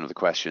 integration of the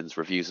questions,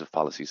 reviews of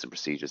policies and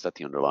procedures at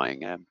the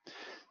underlying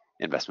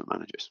investment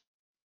managers.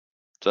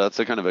 So that's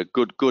a kind of a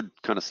good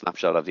kind of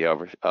snapshot of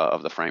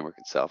the framework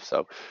itself.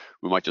 So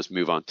we might just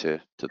move on to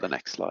the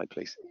next slide,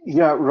 please.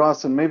 Yeah,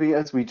 Ross, and maybe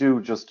as we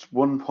do, just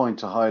one point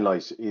to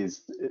highlight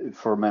is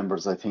for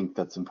members, I think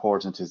that's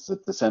important, is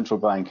that the central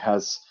bank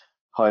has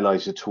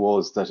highlighted to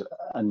us that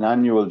an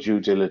annual due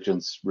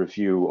diligence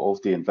review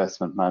of the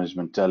investment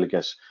management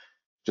delegate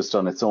just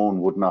on its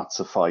own would not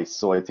suffice.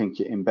 So I think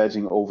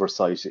embedding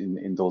oversight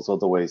in those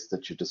other ways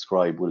that you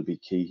describe will be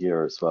key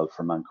here as well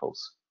for mancos.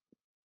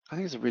 I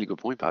think it's a really good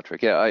point,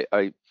 Patrick. Yeah,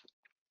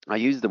 I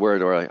use the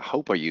word, or I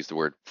hope I use the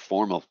word,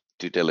 formal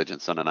due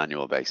diligence on an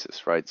annual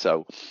basis, right?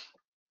 So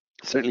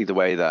certainly the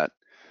way that,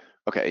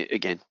 okay,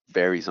 again,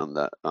 varies on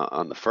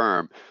the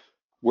firm.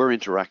 We're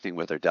interacting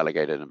with our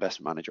delegated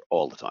investment manager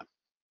all the time,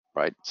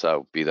 right?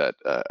 So be that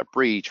a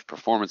breach,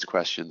 performance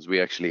questions,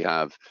 we actually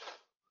have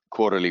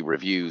quarterly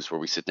reviews where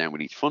we sit down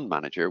with each fund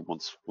manager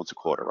once a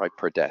quarter, right,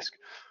 per desk.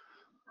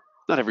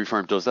 Not every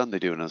firm does that, and they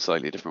do it in a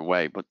slightly different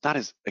way, but that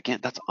is, again,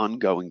 that's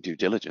ongoing due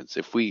diligence.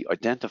 If we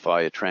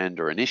identify a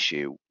trend or an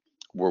issue,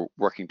 we're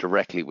working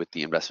directly with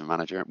the investment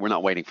manager. We're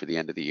not waiting for the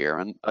end of the year,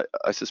 and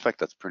I suspect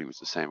that's pretty much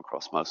the same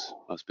across most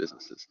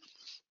businesses.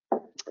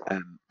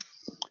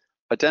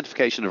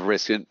 Identification of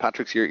risk, and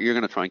Patrick, you're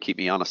going to try and keep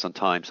me honest on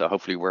time, so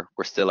hopefully we're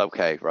still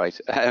okay, right?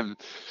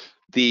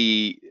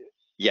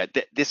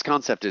 This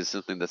concept is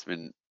something that's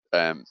been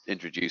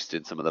introduced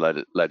in some of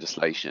the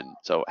legislation.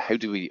 So how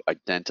do we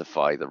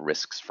identify the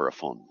risks for a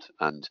fund?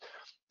 And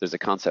there's a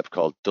concept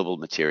called double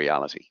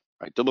materiality,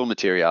 right? Double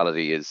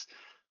materiality is,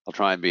 I'll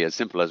try and be as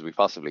simple as we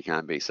possibly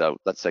can be. So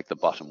let's take the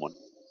bottom one,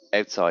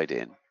 outside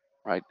in,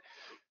 right?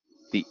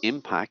 The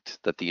impact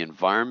that the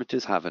environment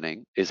is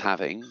having,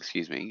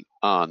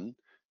 on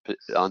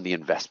the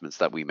investments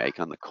that we make,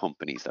 on the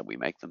companies that we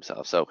make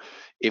themselves. So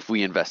if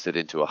we invested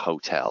into a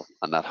hotel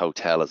and that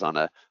hotel is on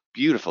a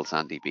beautiful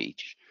sandy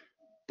beach,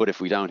 But if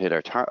we don't hit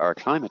our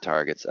climate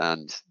targets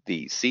and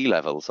the sea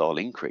levels all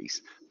increase,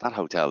 that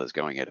hotel is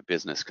going out of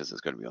business because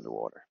it's going to be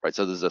underwater, right?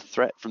 So there's a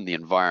threat from the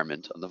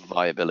environment on the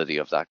viability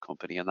of that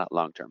company and that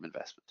long-term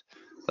investment.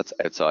 That's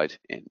outside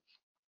in.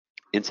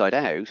 Inside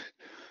out,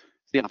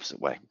 the opposite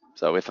way.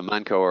 So if a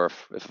manco or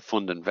if a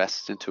fund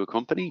invests into a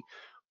company,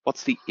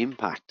 what's the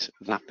impact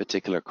that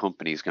particular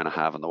company is going to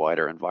have on the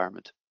wider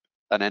environment?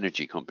 An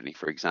energy company,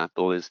 for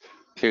example, is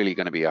clearly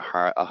going to be a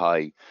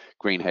high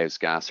greenhouse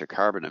gas or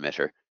carbon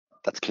emitter.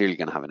 That's clearly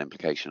going to have an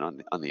implication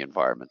on the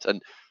environment.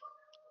 And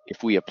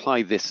if we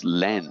apply this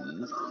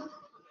lens,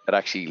 it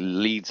actually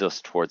leads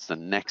us towards the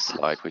next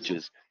slide, which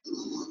is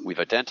we've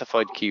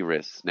identified key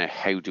risks. Now,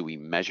 how do we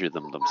measure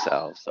them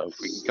themselves? So if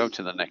we can go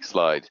to the next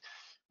slide,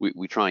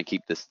 we try and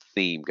keep this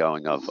theme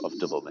going of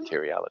double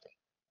materiality.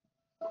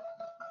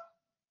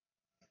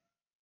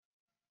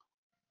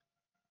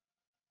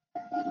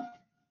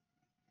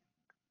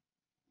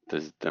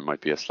 There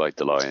might be a slight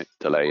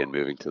delay in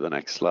moving to the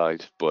next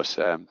slide, but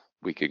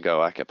we can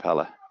go a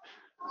cappella.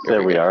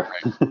 There we are.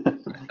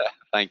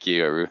 Thank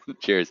you, everyone.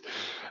 Cheers.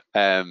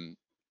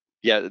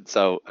 Yeah,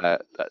 so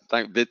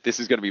this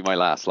is going to be my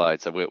last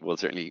slide, so we'll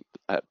certainly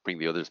bring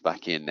the others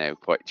back in now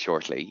quite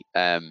shortly.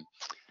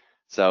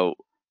 So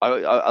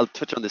I'll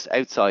touch on this.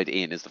 Outside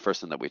in is the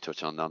first one that we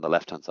touch on the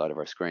left-hand side of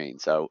our screen.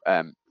 So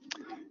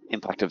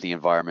impact of the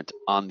environment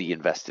on the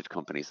invested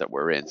companies that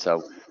we're in.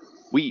 So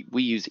we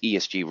use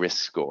ESG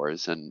risk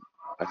scores, and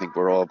I think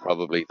we're all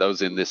probably,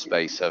 those in this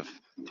space have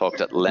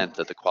talked at length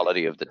of the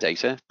quality of the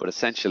data, but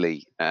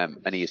essentially an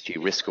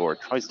ESG risk score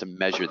tries to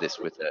measure this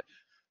with a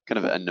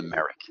kind of a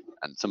numeric.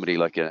 And somebody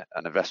like an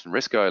investment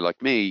risk guy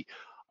like me,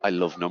 I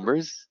love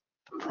numbers.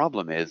 The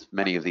problem is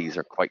many of these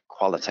are quite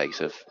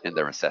qualitative in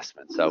their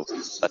assessment, so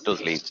that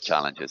does lead to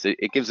challenges.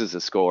 It gives us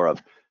a score of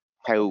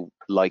how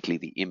likely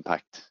the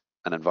impact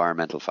an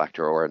environmental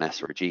factor or an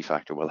S or a G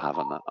factor will have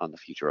on the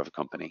future of a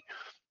company.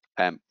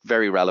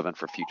 Very relevant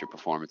for future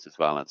performance as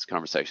well. And it's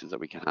conversations that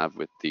we can have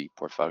with the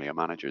portfolio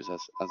managers as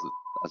and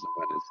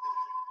when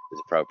is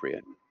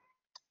appropriate.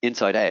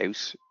 Inside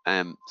out,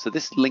 so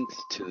this links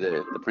to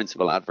the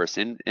principal adverse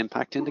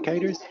impact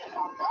indicators.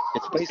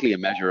 It's basically a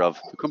measure of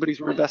the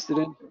companies we're invested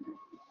in.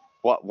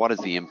 What is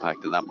the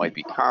impact? And that might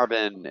be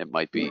carbon, it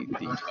might be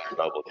the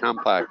global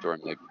compact, or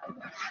on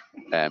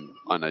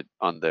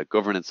the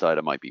governance side,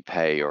 it might be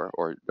pay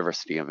or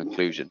diversity of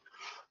inclusion.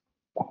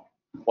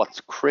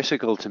 What's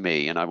critical to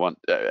me, and I want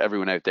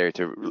everyone out there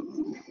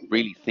to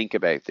really think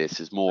about this,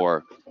 is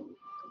more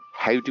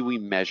how do we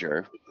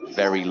measure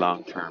very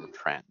long-term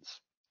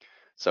trends?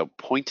 So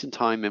point in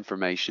time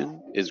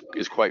information is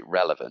quite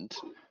relevant,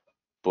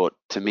 but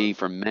to me,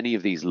 for many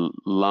of these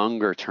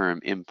longer term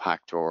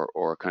impact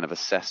or kind of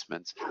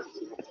assessments,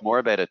 it's more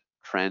about a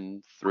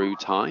trend through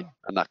time,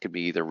 and that could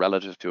be either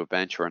relative to a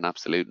bench or an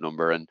absolute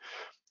number. And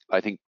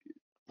I think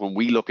when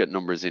we look at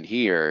numbers in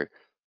here,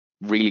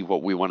 really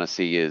what we want to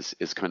see is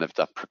kind of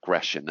that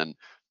progression. And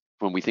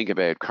when we think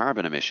about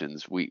carbon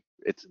emissions, we're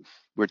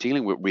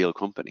dealing with real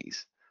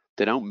companies.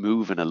 They don't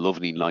move in a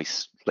lovely,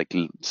 nice, like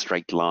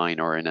straight line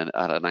or at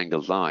an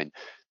angled line.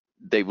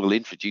 They will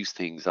introduce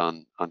things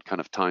on kind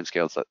of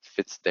timescales that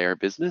fits their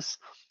business,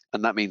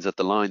 and that means that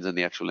the lines and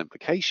the actual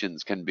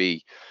implications can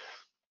be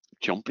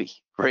jumpy.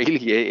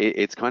 Really,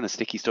 it's kind of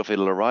sticky stuff.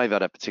 It'll arrive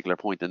at a particular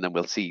point, and then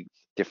we'll see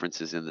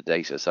differences in the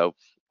data. So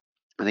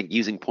I think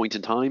using point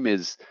in time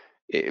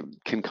it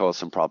can cause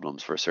some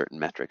problems for certain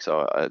metrics.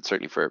 So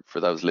certainly for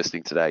those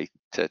listening today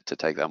to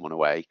take that one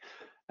away.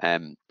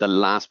 The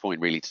last point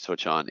really to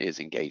touch on is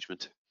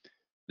engagement.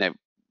 Now,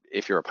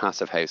 if you're a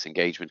passive house,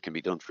 engagement can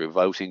be done through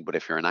voting, but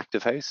if you're an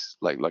active house,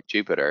 like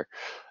Jupiter,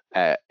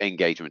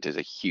 engagement is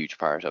a huge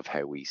part of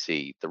how we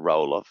see the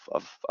role of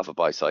a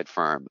buy-side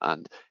firm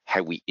and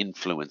how we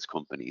influence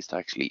companies to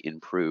actually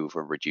improve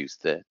or reduce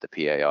the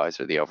PAIs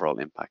or the overall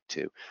impact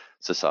to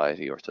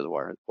society or to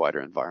the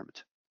wider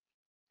environment.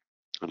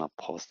 And I'll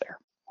pause there.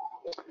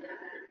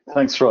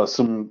 Thanks, Ross.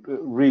 Some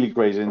really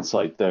great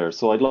insight there.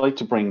 So I'd like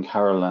to bring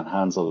Carol and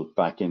Hansel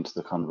back into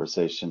the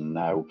conversation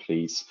now,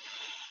 please.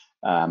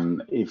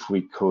 If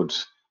we could,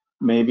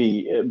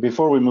 maybe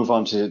before we move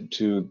on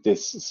to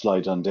this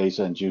slide on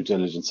data and due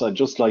diligence, I'd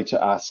just like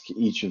to ask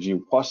each of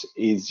you, what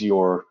is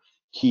your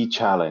key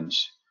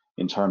challenge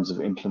in terms of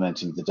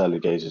implementing the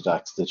delegated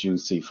acts that you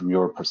see from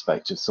your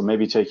perspective? So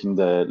maybe taking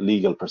the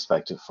legal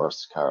perspective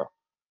first, Carol.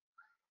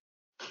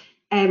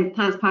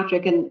 Thanks,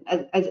 Patrick. And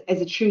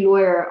as a true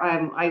lawyer,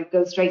 I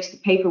go straight to the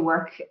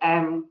paperwork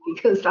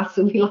because that's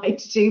what we like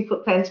to do,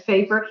 put pen to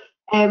paper.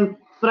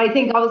 But I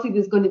think obviously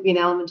there's going to be an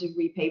element of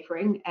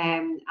repapering,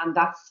 and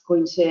that's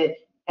going to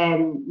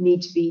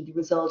need to be the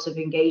result of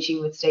engaging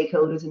with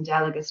stakeholders and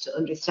delegates to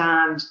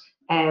understand,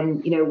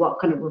 what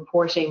kind of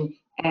reporting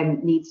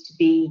needs to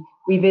be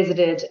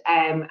revisited,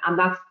 and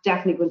that's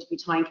definitely going to be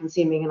time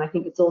consuming. And I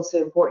think it's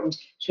also important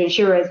to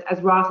ensure,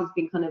 as Ross has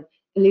been kind of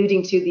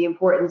alluding to, the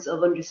importance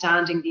of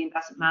understanding the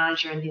investment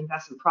manager and the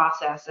investment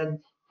process, and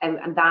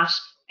that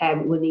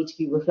will need to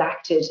be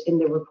reflected in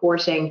the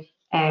reporting.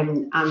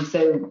 And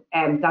so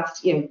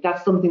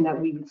that's something that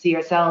we would see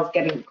ourselves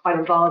getting quite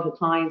involved with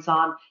clients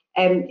on.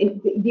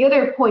 The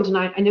other point, and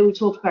I know we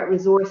talked about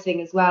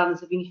resourcing as well, and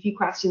there's been a few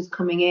questions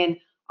coming in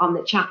on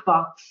the chat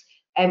box.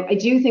 I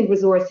do think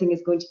resourcing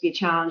is going to be a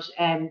challenge.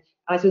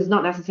 I suppose it's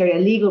not necessarily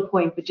a legal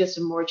point, but just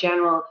a more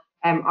general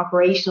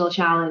operational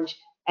challenge.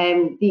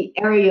 The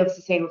area of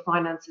sustainable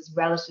finance is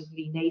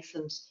relatively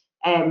nascent,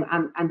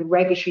 and the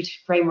regulatory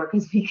framework,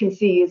 as we can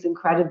see, is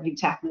incredibly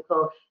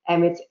technical.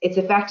 It's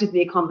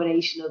effectively a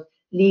combination of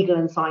legal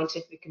and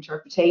scientific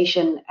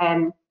interpretation.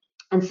 And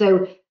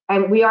so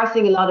we are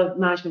seeing a lot of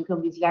management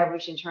companies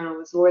leverage internal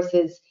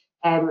resources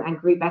and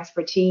group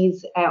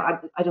expertise. I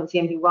don't see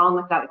anything wrong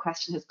with that. A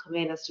question has come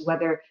in as to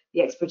whether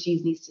the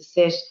expertise needs to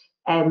sit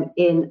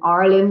in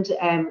Ireland,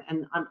 and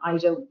I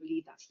don't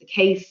believe that's the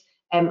case.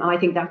 And I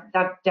think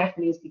that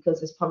definitely is because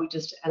there's probably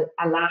just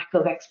a lack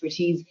of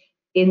expertise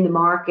in the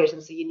market,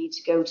 and so you need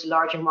to go to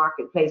larger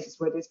marketplaces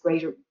where there's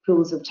greater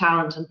pools of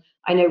talent. And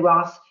I know,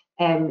 Ross,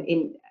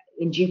 in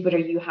Jupiter,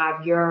 you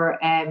have your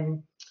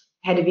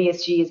head of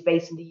ESG is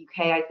based in the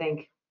UK, I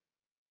think.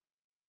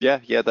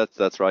 Yeah,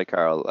 that's right,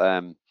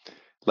 Carol.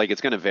 Like,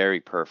 it's going to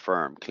vary per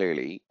firm,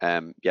 clearly.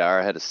 Yeah,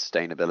 our head of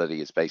sustainability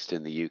is based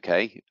in the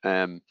UK.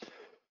 And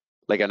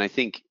I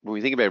think when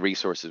we think about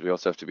resources, we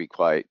also have to be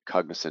quite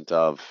cognizant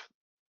of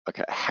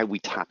how we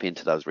tap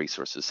into those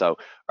resources. So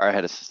our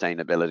head of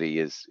sustainability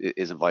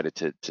is invited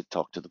to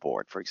talk to the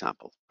board, for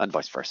example, and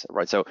vice versa,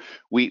 right? So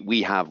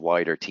we have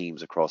wider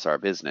teams across our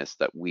business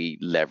that we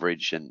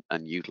leverage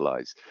and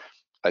utilize.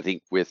 I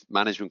think with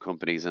management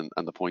companies and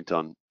the point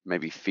on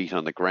maybe feet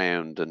on the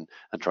ground and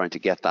trying to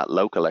get that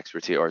local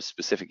expertise or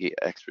specific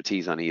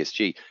expertise on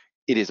ESG,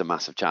 it is a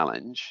massive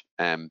challenge.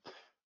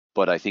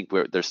 But I think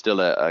there's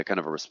still a kind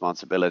of a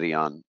responsibility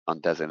on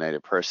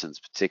designated persons,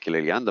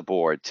 particularly on the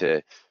board,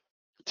 to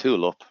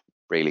tool up,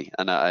 really.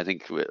 And I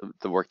think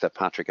the work that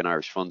Patrick and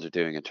Irish Funds are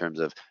doing in terms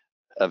of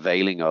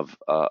availing of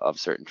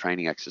certain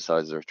training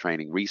exercises or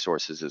training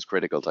resources is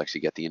critical to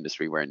actually get the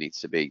industry where it needs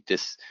to be.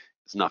 This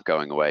is not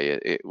going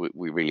away.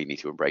 We really need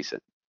to embrace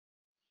it.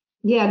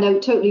 Yeah, no,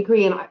 totally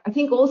agree. And I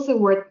think also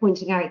worth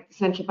pointing out the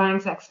central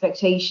bank's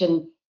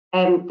expectation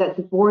that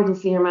the board and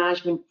senior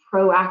management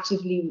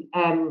proactively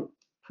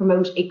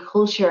promote a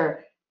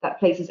culture that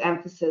places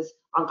emphasis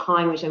on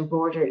climate and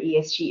broader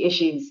ESG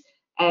issues.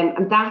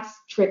 And that's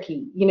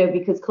tricky,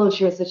 because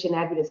culture is such a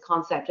nebulous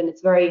concept, and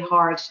it's very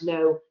hard to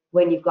know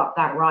when you've got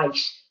that right.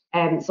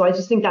 So I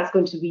just think that's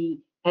going to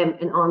be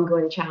an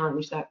ongoing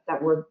challenge that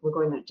we're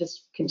going to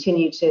just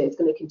continue to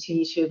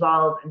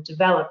evolve and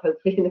develop,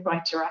 hopefully in the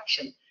right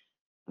direction.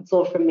 That's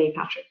all from me,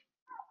 Patrick.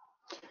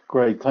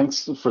 Great,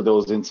 thanks for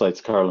those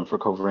insights, Carol, and for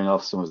covering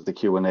off some of the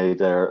Q&A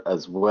there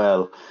as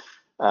well.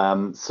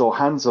 So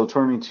Hansel,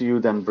 turning to you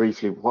then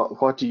briefly,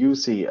 what do you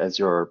see as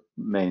your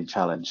main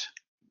challenge?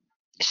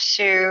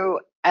 So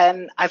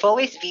I've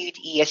always viewed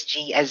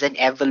ESG as an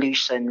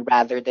evolution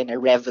rather than a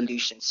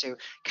revolution. So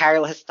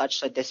Carol has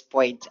touched on this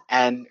point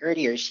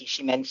earlier.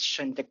 She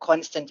mentioned the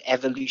constant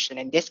evolution,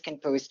 and this can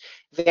pose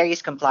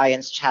various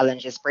compliance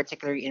challenges,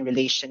 particularly in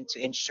relation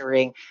to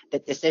ensuring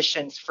that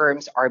decisions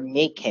firms are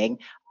making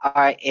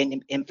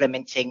in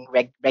implementing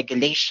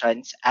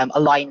regulations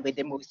align with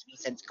the most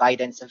recent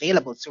guidance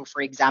available. So,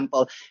 for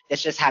example,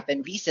 this just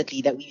happened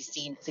recently that we've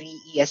seen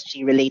 3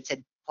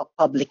 ESG-related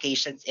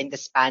publications in the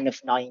span of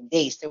 9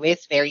 days. So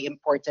it's very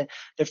important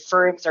that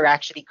firms are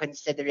actually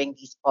considering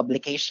these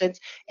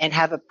publications and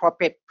have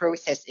appropriate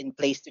process in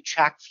place to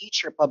track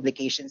future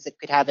publications that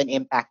could have an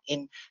impact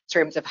in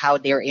terms of how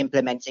they're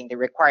implementing the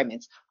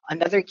requirements.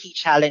 Another key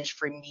challenge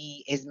for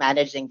me is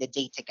managing the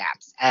data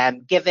gaps.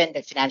 Given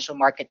that financial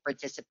market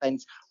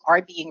participants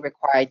are being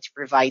required to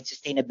provide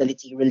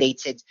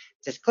sustainability-related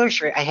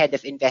disclosure ahead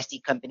of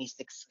investee companies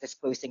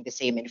disclosing the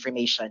same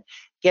information.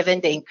 Given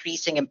the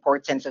increasing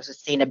importance of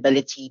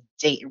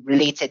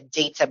sustainability-related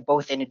data,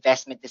 both in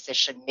investment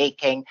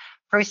decision-making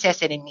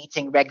process and in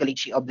meeting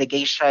regulatory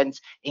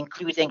obligations,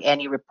 including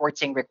any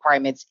reporting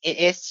requirements, it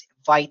is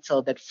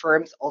vital that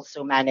firms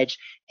also manage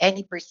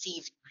any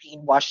perceived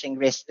greenwashing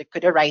risks that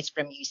could arise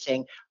from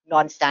using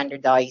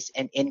non-standardized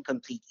and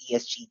incomplete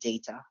ESG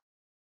data.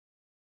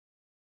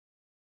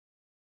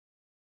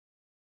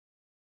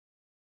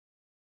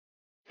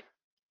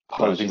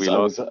 Apologies,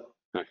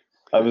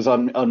 I was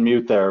on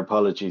mute there.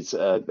 Apologies.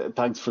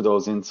 Thanks for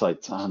those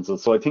insights, Hansel.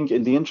 So I think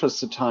in the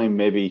interest of time,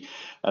 maybe,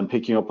 and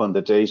picking up on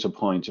the data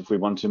point, if we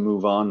want to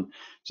move on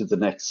to the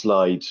next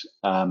slide,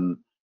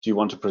 do you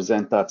want to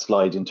present that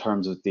slide in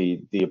terms of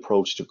the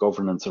approach to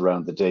governance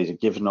around the data,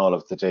 given all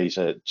of the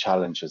data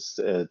challenges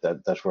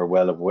that we're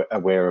well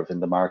aware of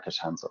in the market,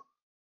 Hansel?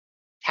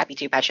 Happy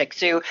to, Patrick.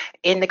 So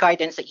in the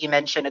guidance that you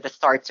mentioned at the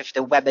start of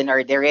the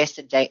webinar, there is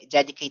a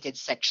dedicated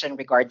section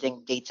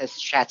regarding data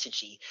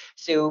strategy.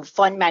 So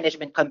fund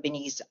management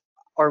companies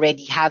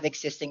already have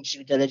existing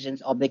due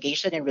diligence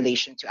obligation in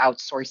relation to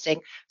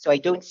outsourcing. So I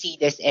don't see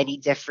this any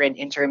different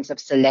in terms of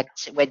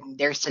when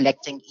they're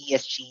selecting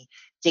ESG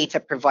data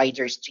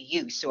providers to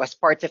use. So as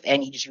part of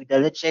any due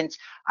diligence,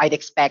 I'd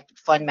expect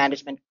fund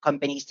management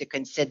companies to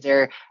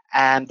consider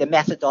the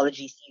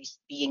methodologies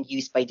being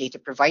used by data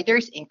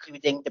providers,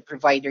 including the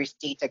provider's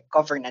data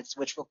governance,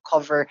 which will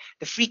cover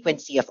the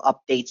frequency of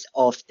updates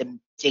of the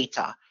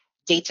data.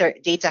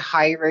 Data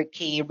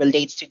hierarchy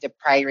relates to the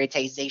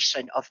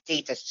prioritization of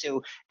data.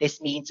 So this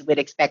means we'd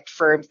expect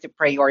firms to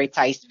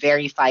prioritize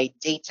verified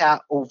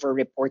data over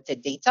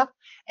reported data,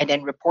 and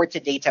then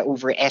reported data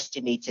over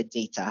estimated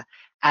data.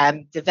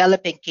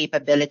 Developing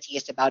capability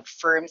is about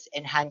firms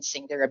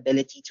enhancing their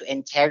ability to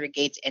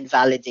interrogate and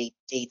validate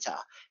data.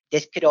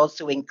 This could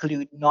also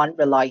include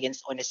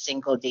non-reliance on a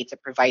single data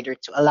provider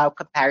to allow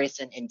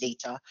comparison in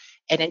data,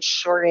 and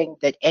ensuring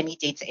that any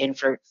data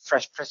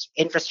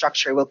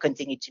infrastructure will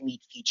continue to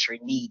meet future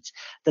needs.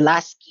 The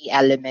last key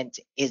element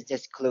is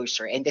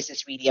disclosure, and this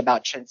is really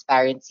about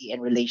transparency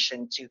in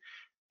relation to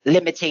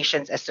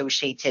limitations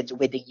associated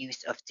with the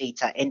use of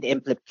data and the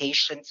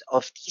implications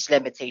of these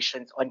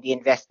limitations on the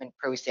investment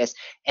process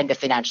and the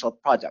financial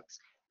products.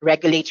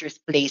 Regulators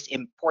place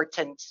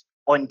importance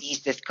on these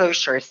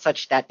disclosures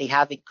such that they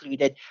have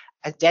included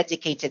a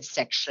dedicated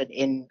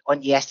section on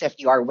the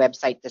SFDR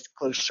website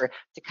disclosure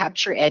to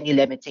capture any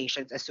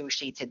limitations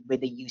associated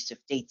with the use of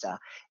data.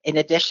 In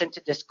addition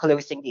to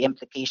disclosing the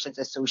implications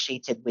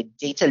associated with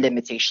data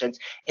limitations,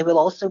 it will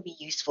also be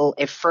useful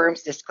if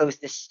firms disclose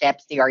the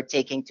steps they are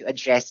taking to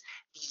address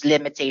these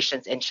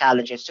limitations and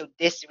challenges. So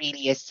this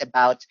really is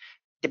about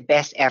the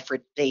best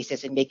effort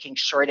places and making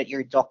sure that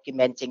you're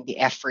documenting the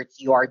efforts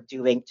you are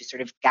doing to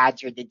sort of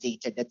gather the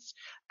data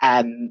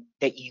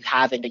that you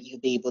have and that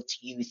you'll be able to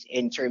use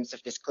in terms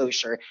of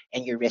disclosure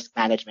and your risk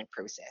management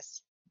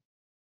process.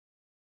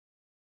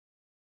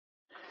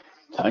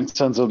 Thanks,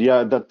 Tanzil.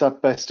 Yeah,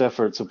 that best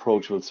efforts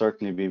approach will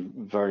certainly be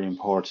very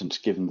important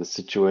given the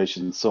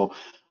situation. So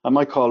I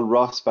might call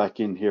Ross back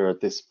in here at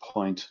this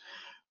point.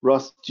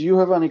 Ross, do you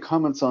have any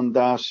comments on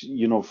that,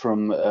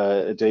 from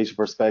a data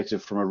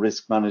perspective, from a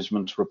risk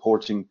management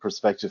reporting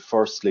perspective,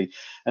 firstly?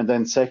 And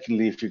then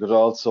secondly, if you could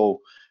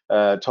also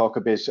talk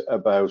a bit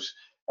about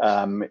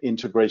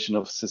integration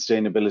of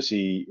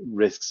sustainability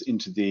risks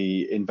into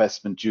the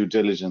investment due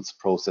diligence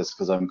process,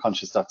 because I'm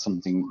conscious that's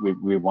something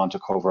we want to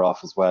cover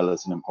off as well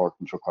as an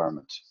important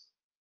requirement.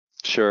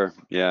 Sure.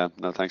 Yeah.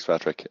 No, thanks,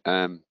 Patrick.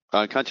 I'm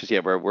conscious. Yeah,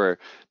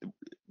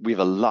 we have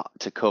a lot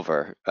to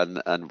cover,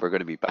 and we're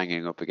going to be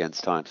banging up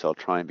against time, so I'll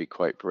try and be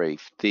quite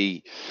brief.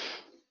 Data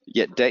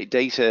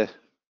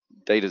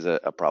is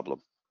a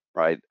problem,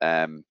 right?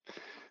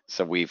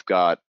 So we've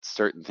got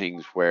certain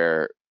things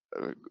where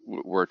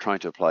we're trying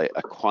to apply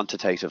a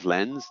quantitative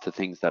lens to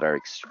things that are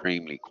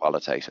extremely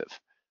qualitative.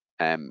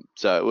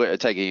 So we'll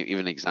take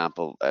even an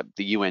example,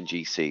 the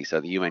UNGC, so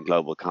the UN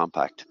Global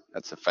Compact.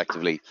 That's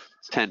effectively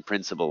 10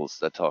 principles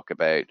that talk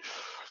about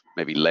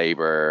maybe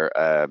labor,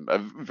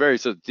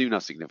 do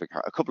not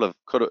significant, a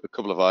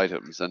couple of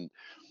items, and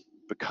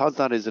because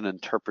that is an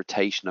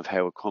interpretation of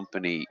how a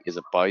company is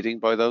abiding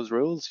by those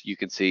rules, you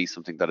can see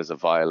something that is a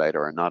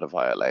violator or not a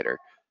violator.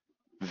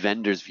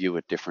 Vendors view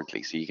it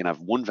differently, so you can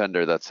have one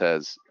vendor that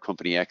says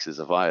company X is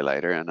a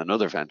violator and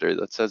another vendor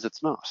that says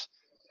it's not.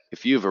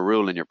 If you have a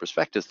rule in your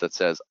prospectus that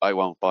says I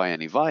won't buy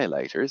any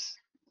violators,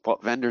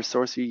 what vendor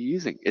source are you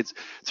using? It's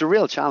a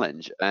real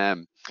challenge,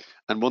 and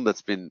one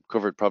that's been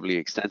covered probably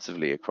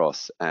extensively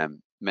across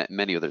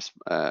many other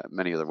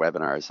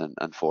webinars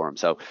and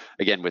forums. So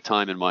again, with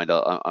time in mind,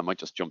 I might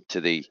just jump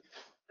to the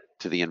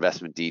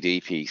investment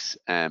DD piece.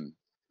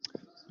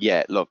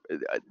 Yeah, look,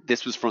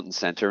 this was front and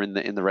center in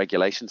the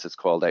regulations. It's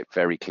called out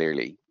very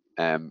clearly.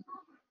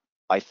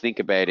 I think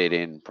about it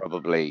in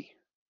probably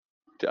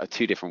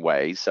two different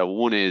ways. So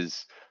one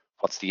is,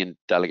 what's the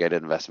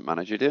delegated investment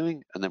manager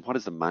doing? And then what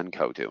is the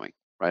ManCo doing,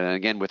 right? And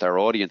again, with our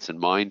audience in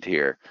mind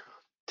here,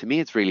 to me,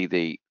 it's really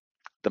the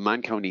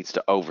ManCo needs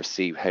to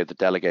oversee how the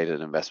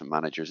delegated investment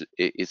manager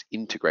is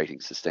integrating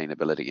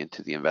sustainability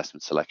into the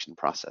investment selection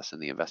process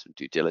and the investment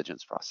due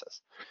diligence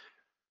process.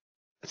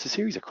 It's a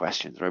series of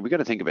questions, right? We've got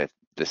to think about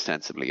this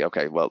sensibly.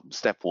 Okay, well,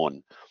 step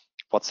one,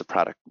 what's the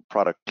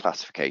product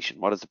classification?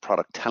 What is the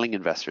product telling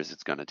investors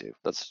it's going to do?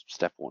 That's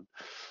step one.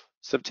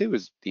 Step two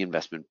is the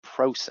investment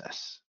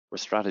process or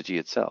strategy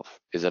itself.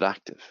 Is it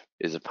active?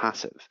 Is it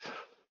passive?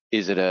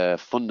 Is it a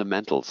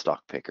fundamental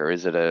stock pick, or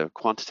is it a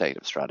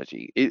quantitative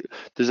strategy?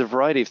 There's a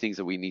variety of things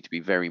that we need to be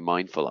very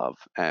mindful of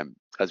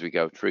as we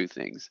go through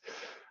things.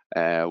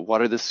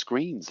 What are the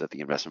screens that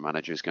the investment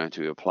manager is going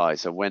to apply?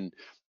 So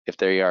if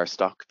they are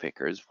stock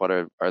pickers, what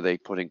are they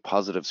putting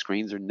positive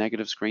screens or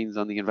negative screens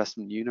on the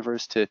investment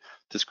universe to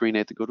screen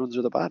out the good ones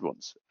or the bad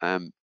ones?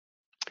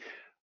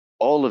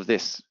 All of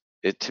this,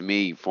 to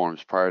me,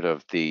 forms part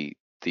of the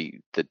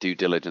due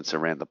diligence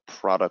around the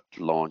product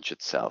launch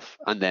itself,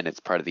 and then it's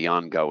part of the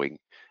ongoing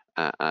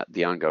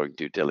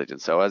due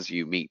diligence. So as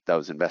you meet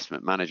those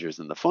investment managers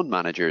and the fund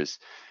managers,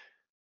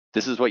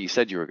 this is what you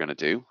said you were going to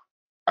do.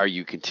 are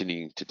you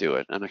continuing to do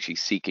it? And actually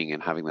seeking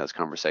and having those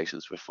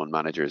conversations with fund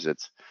managers,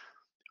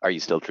 are you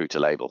still true to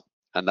label?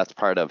 And that's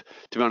part of,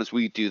 to be honest,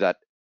 we do that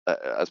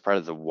as part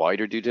of the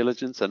wider due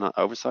diligence and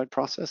oversight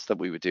process that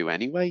we would do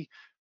anyway.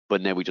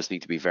 But now we just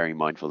need to be very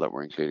mindful that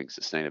we're including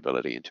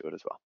sustainability into it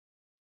as well.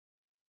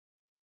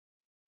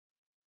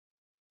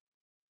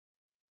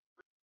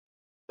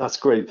 That's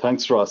great.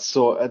 Thanks, Ross.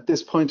 So at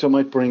this point, I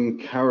might bring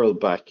Carol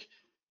back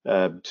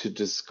to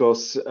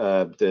discuss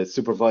the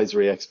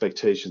supervisory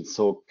expectations.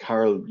 So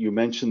Carol, you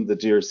mentioned the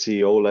Dear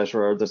CEO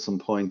letter. Are there some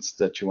points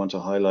that you want to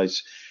highlight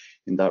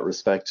in that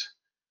respect?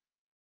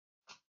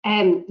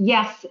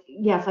 Yes,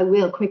 I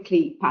will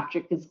quickly.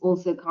 Patrick is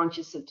also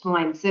conscious of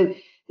time. So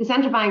the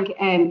Central Bank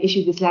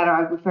issued this letter.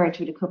 I've referred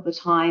to it a couple of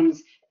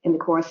times in the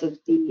course of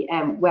the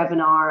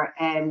webinar.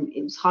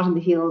 It was hot on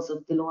the heels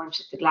of the launch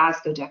of the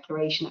Glasgow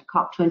Declaration at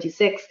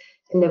COP26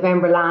 in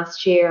November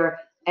last year.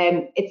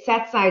 It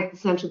sets out the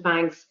Central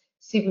Bank's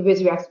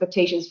supervisory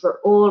expectations for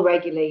all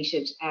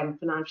regulated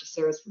financial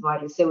service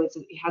providers. So it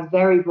has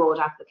very broad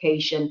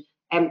application.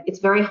 It's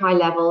very high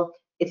level.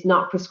 It's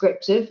not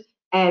prescriptive.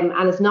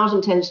 And it's not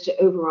intended to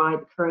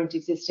override the current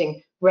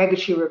existing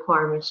regulatory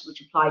requirements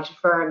which apply to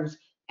firms.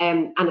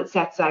 And it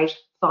sets out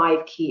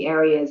 5 key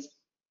areas.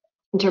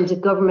 In terms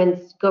of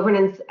governance,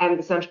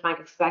 the Central Bank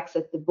expects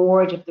that the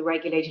board of the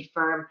regulated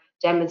firm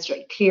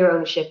demonstrate clear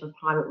ownership of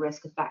climate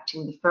risk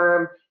affecting the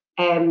firm.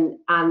 And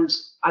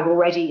I've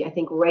already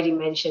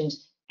mentioned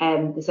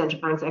the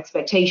Central Bank's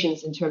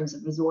expectations in terms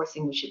of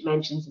resourcing, which it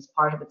mentions as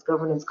part of its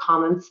governance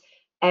comments.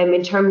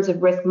 In terms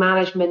of risk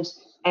management,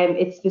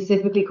 it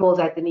specifically calls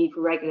out the need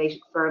for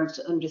regulated firms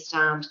to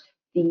understand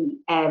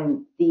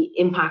the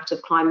impact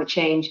of climate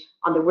change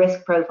on the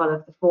risk profile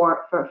of the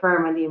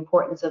firm and the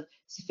importance of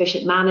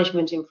sufficient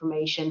management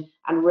information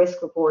and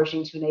risk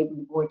reporting to enable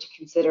the board to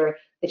consider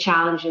the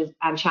challenges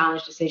and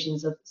challenge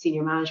decisions of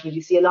senior management.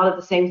 You see a lot of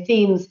the same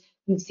themes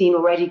we've seen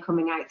already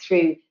coming out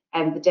through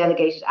the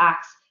delegated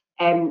acts.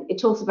 It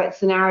talks about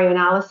scenario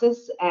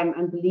analysis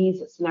and believes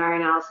that scenario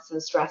analysis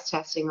and stress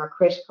testing are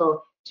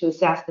critical to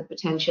assess the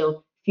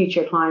potential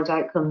future climate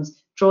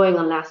outcomes, drawing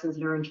on lessons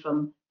learned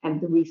from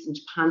the recent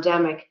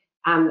pandemic,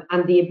 and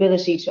the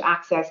ability to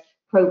access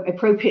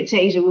appropriate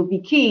data will be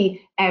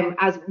key,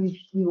 as we've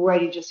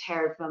already just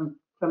heard from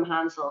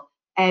Hansel.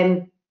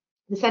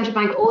 The Central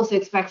Bank also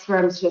expects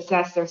firms to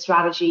assess their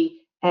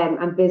strategy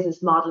and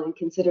business model and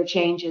consider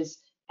changes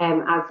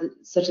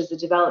such as the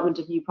development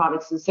of new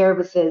products and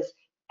services,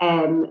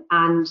 and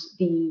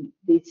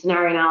the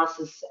scenario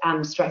analysis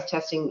and stress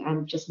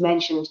testing just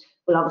mentioned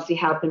will obviously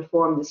help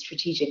inform the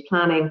strategic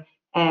planning.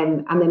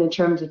 And then in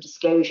terms of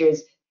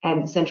disclosures,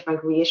 the Central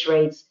Bank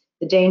reiterates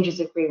the dangers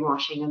of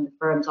greenwashing and the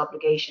firm's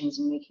obligations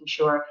in making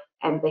sure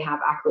they have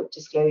accurate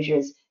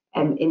disclosures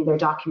in their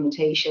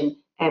documentation.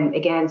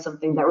 Again,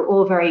 something that we're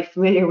all very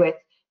familiar with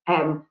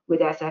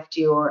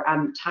SFDR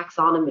and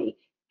taxonomy.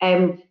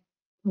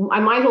 I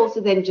might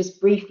also then just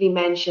briefly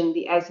mention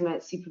the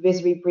ESMA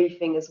supervisory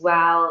briefing as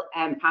well,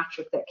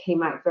 Patrick, that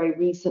came out very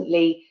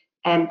recently.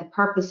 The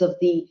purpose of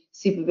the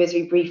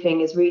supervisory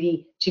briefing is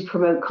really to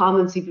promote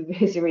common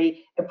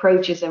supervisory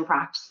approaches and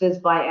practices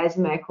by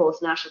ESMA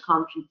across national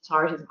competent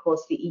authorities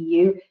across the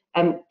EU.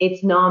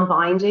 It's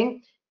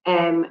non-binding,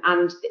 and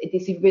the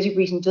supervisory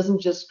briefing doesn't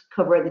just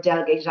cover the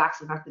delegated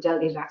acts. In fact, the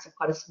delegated acts are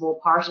quite a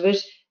small part of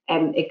it.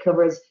 It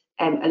covers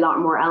a lot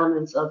more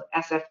elements of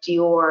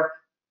SFDR.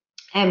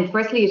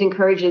 Firstly, it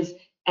encourages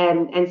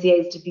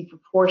NCAs to be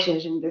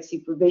proportionate in their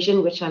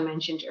supervision, which I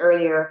mentioned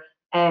earlier.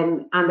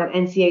 And that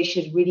NCA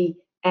should really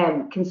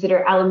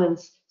consider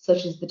elements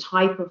such as the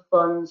type of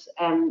funds,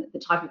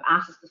 the type of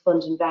assets the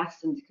fund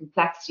invests in, the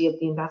complexity of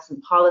the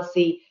investment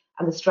policy,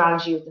 and the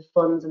strategy of the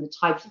funds and the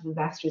types of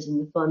investors in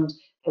the fund,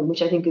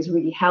 which I think is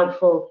really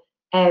helpful.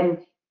 The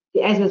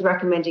ESMA is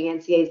recommending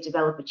NCAs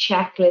develop a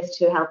checklist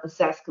to help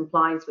assess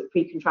compliance with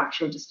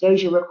pre-contractual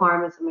disclosure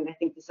requirements. I mean, I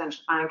think the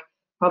Central Bank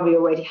probably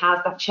already has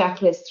that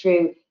checklist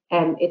through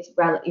its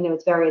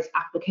various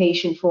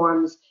application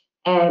forms.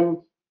 And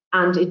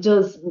it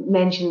does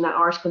mention that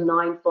Article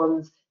 9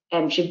 funds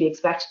should be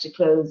expected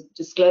to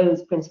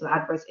disclose principal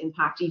adverse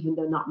impact, even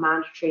though not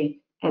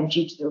mandatory,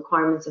 due to the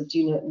requirements of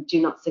do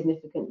not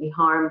significantly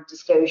harm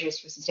disclosures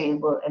for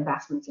sustainable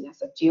investments in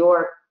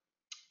SFDR.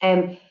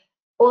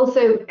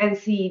 Also,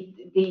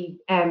 the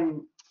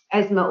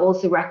ESMA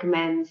also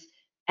recommends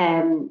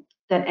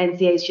that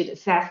NCAs should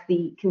assess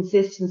the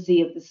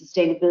consistency of the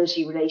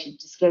sustainability-related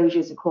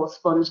disclosures across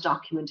fund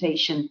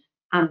documentation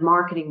and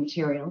marketing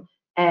material.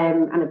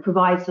 And it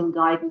provides some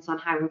guidance on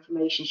how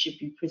information should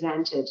be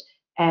presented.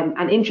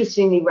 And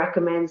interestingly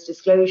recommends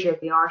disclosure of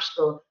the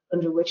article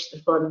under which the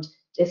fund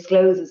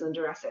discloses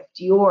under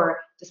SFDR,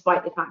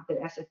 despite the fact that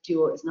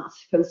SFDR is not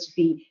supposed to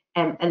be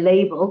a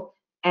label.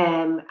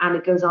 And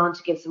it goes on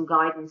to give some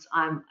guidance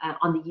on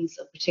the use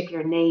of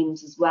particular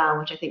names as well,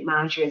 which I think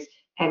managers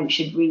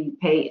should really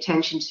pay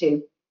attention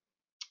to.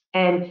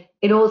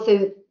 It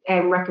also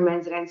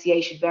recommends that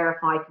NCA should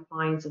verify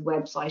compliance of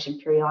website and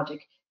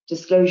periodic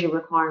disclosure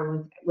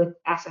requirements with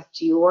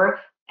SFDR,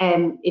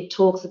 It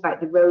talks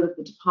about the role of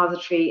the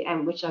depository,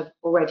 which I've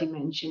already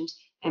mentioned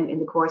in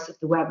the course of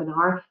the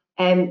webinar.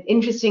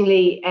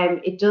 Interestingly,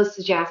 it does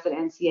suggest that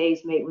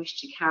NCAs may wish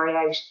to carry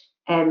out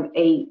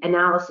a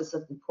analysis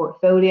of the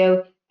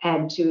portfolio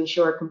to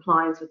ensure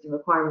compliance with the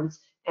requirements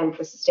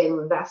for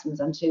sustainable investments,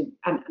 and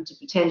to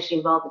potentially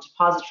involve the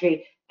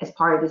depository as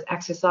part of this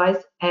exercise.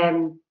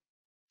 And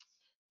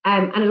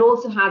it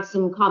also had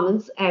some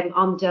comments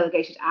on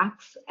delegated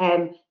acts,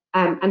 and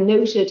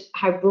noted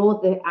how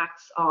broad the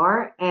acts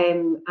are,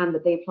 and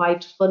that they apply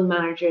to fund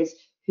managers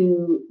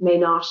who may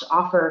not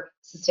offer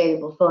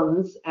sustainable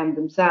funds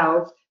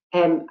themselves.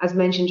 As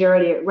mentioned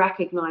earlier, it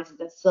recognises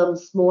that some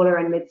smaller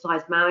and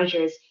mid-sized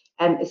managers,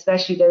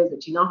 especially those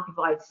that do not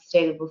provide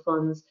sustainable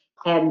funds,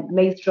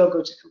 may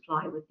struggle to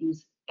comply with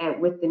these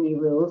with the new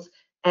rules.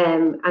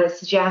 And it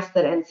suggests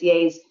that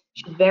NCAs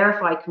should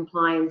verify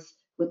compliance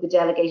with the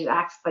delegated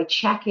acts by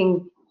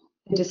checking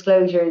the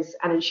disclosures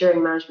and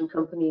ensuring management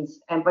companies,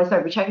 by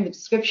checking the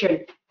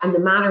description and the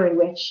manner in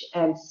which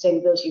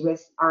sustainability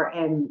risks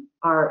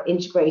are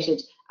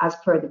integrated as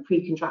per the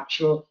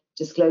pre-contractual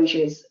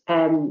disclosures,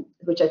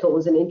 which I thought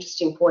was an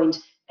interesting point.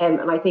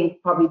 And I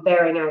think probably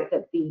bearing out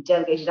that the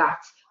delegated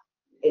acts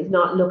is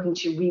not looking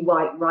to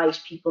rewrite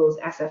people's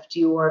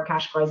SFDR or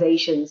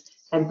categorizations,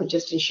 but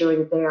just ensuring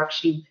that they're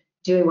actually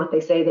doing what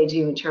they say they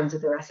do in terms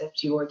of their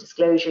SFDR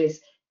disclosures.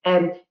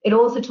 It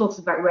also talks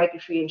about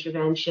regulatory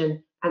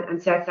intervention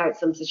and sets out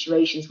some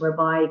situations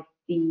whereby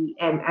the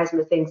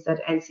ESMA thinks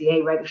that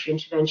NCA regulatory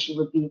intervention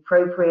would be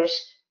appropriate,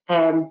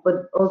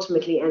 but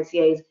ultimately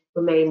NCAs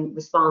remain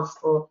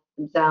responsible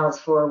themselves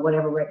for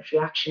whatever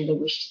regulatory action they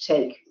wish to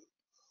take.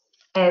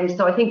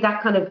 So I think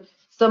that kind of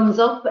sums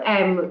up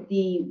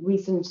the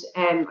recent,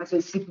 I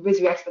suppose,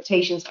 supervisory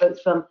expectations,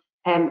 both from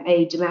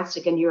a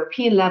domestic and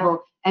European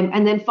level.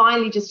 And then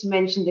finally, just to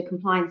mention the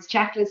compliance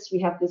checklist, we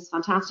have this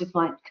fantastic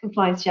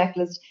compliance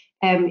checklist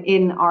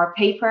in our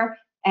paper.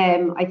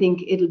 I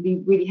think it'll be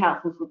really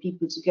helpful for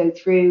people to go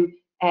through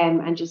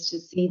and just to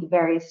see the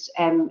various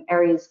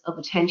areas of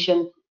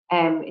attention.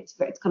 It's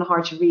kind of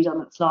hard to read on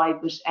that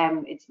slide, but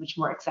it's much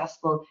more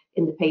accessible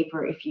in the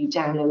paper if you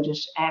download it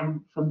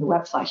from the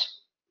website.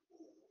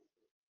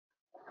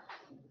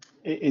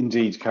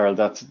 Indeed, Carol,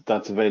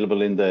 that's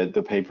available in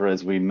the paper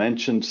as we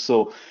mentioned.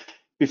 So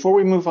before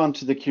we move on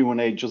to the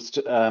Q&A, just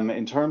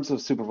in terms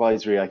of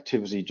supervisory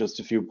activity, just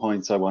a few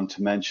points I want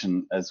to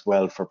mention as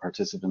well for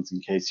participants in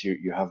case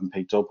you haven't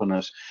picked up on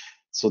it.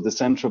 So the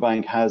Central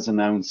Bank has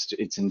announced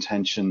its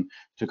intention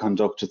to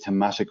conduct a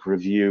thematic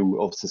review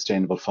of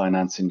sustainable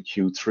finance in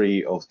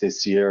Q3 of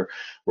this year.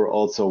 We're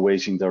also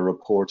awaiting their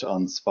report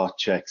on spot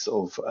checks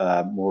of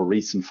more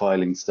recent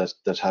filings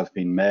that have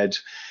been made.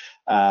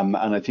 And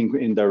I think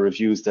in their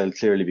reviews, they'll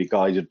clearly be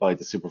guided by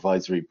the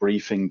supervisory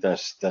briefing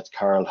that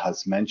Carol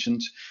has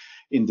mentioned.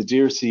 In the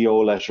Dear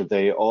CEO letter,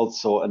 they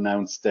also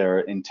announced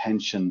their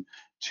intention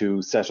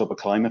to set up a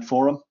climate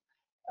forum.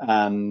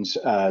 And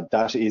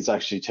that is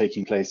actually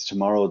taking place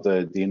tomorrow,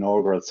 the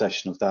inaugural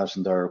session of that.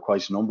 And there are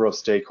quite a number of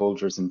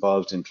stakeholders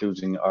involved,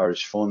 including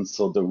Irish funds.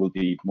 So there will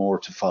be more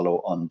to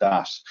follow on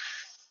that.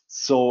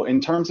 So in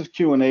terms of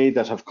Q&A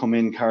that have come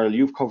in, Carol,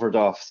 you've covered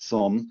off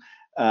some.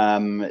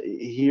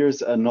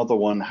 Here's another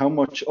one. How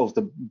much of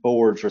the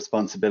board's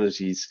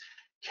responsibilities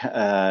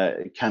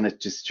can it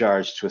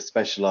discharge to a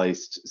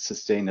specialized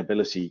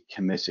sustainability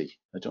committee?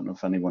 I don't know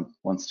if anyone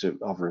wants to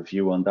offer a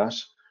view on that.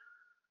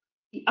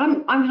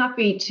 I'm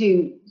happy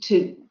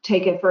to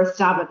take a first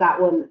stab at that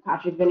one,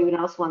 Patrick, if anyone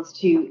else wants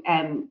to.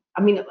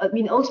 I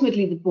mean,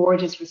 ultimately the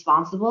board is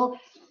responsible,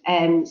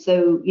 and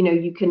so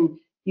you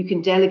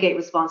can delegate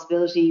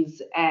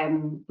responsibilities,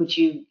 which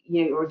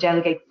or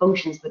delegate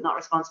functions but not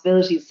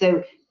responsibilities.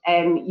 So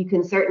you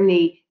can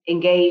certainly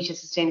engage a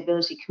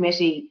sustainability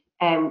committee.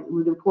 It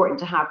would be important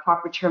to have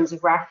proper terms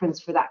of reference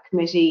for that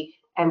committee,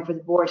 and for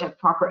the board to have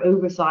proper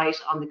oversight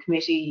on the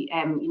committee,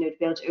 to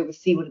be able to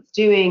oversee what it's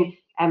doing,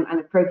 and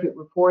appropriate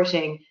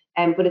reporting.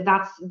 But if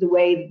that's the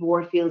way the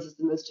board feels is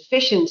the most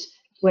efficient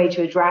way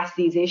to address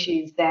these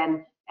issues,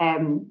 then I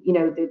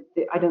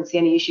don't see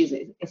any issues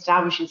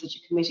establishing such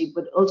a committee,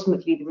 but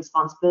ultimately the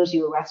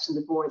responsibility will rest on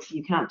the board. So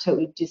you can't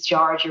totally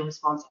discharge your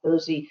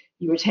responsibility.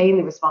 You retain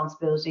the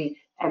responsibility,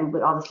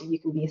 but obviously you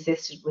can be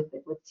assisted with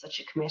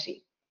such a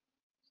committee.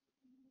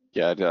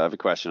 Yeah, I have a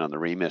question on the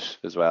remit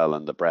as well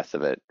and the breadth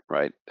of it,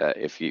 right?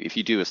 If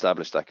you do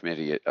establish that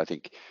committee, I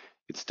think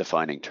it's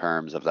defining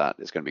terms of that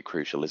is going to be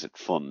crucial. Is it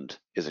fund?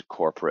 Is it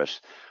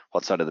corporate?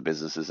 What side of the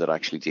business is it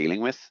actually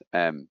dealing with?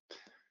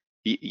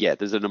 Yeah,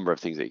 there's a number of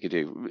things that you could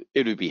do.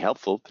 It would be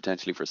helpful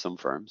potentially for some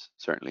firms,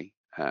 certainly.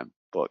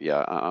 But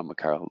yeah, I'm with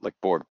Carol. Like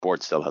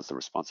board still has the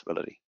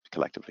responsibility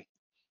collectively.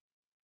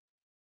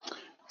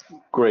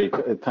 Great,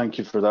 thank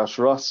you for that,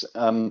 Ross.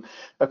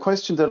 A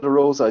question that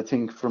arose, I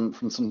think, from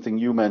something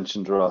you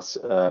mentioned, Ross,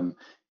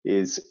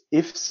 is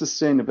if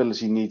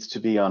sustainability needs to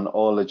be on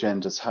all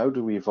agendas, how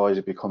do we avoid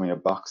it becoming a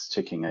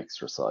box-ticking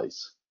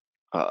exercise?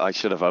 I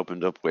should have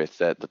opened up with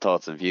the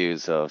thoughts and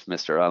views of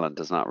Mr. Allen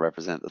does not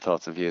represent the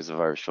thoughts and views of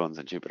Irish Funds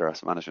and Jupiter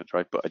Asset Management,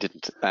 right? But I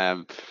didn't.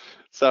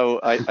 So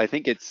I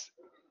think it's,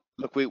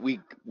 Look,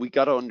 we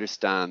got to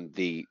understand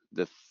the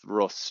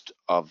thrust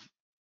of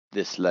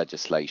this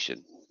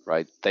legislation,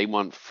 right? They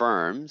want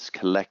firms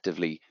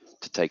collectively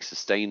to take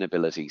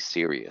sustainability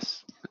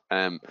serious,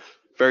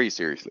 very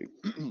seriously.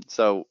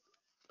 So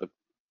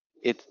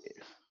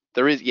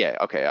there is, yeah,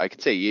 okay, I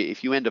could say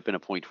if you end up in a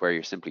point where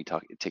you're simply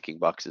ticking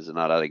boxes and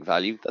not adding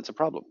value, that's a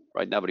problem,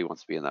 right? Nobody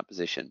wants to be in that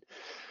position.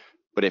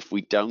 But if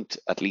we don't,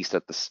 at least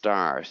at the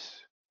start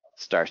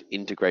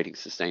integrating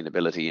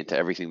sustainability into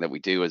everything that we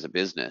do as a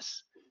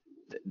business,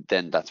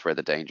 then that's where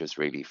the dangers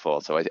really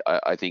fall. So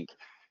I think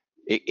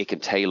it can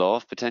tail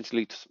off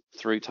potentially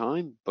through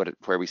time, but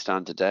where we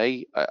stand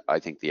today, I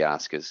think the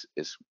ask is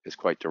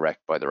quite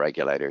direct by the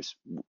regulators.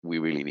 We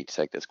really need to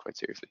take this quite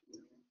seriously.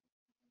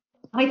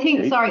 I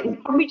think, sorry,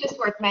 it's probably just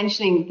worth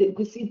mentioning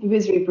the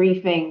supervisory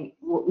briefing,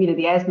 you know,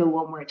 the ESMA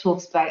one, where it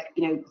talks about,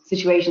 you know,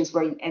 situations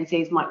where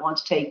NCAs might want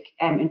to take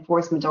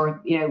enforcement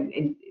or, you know,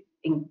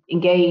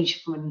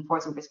 engage from an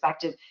enforcement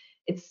perspective.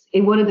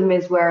 One of them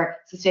is where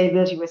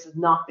sustainability risk has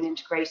not been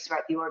integrated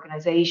throughout the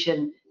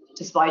organisation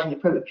despite an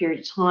appropriate period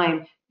of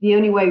time. The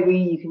only way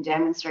really you can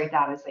demonstrate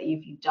that is that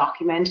you've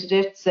documented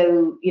it.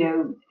 So, you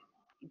know,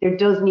 there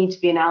does need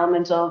to be an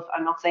element of,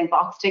 I'm not saying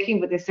box ticking,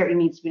 but there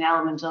certainly needs to be an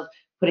element of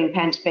putting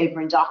pen to paper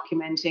and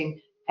documenting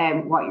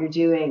what you're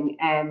doing,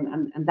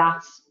 and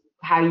that's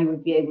how you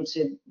would be able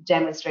to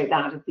demonstrate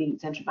that if the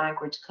central bank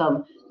were to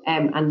come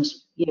and,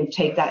 you know,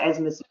 take that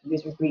ESMA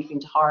supervisory briefing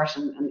to heart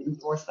and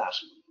enforce that.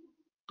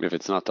 If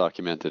it's not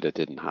documented, it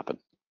didn't happen.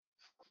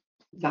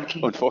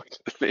 Exactly.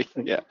 Unfortunately,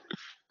 yeah.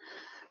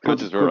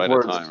 Conscious we're right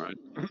on time, right?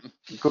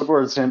 Good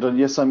words, Brendan.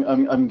 Yes,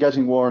 I'm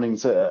getting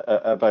warnings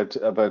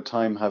about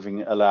time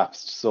having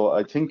elapsed, so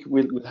I think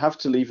we'll have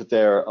to leave it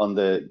there on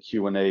the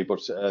Q&A.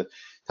 But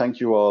thank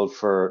you all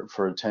for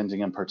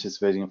attending and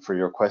participating and for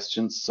your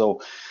questions.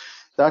 So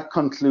that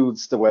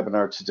concludes the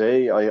webinar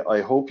today. I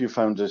hope you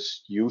found it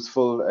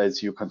useful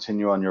as you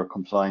continue on your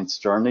compliance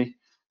journey.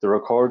 The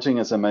recording,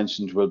 as I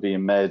mentioned, will be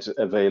made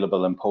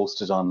available and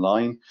posted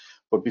online.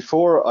 But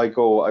before I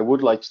go, I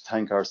would like to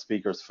thank our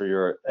speakers for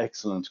your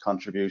excellent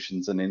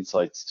contributions and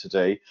insights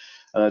today.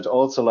 And I'd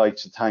also like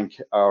to thank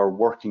our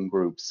working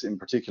groups, in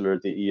particular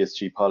the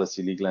ESG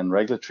Policy, Legal and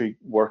Regulatory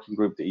Working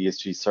Group, the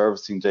ESG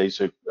Servicing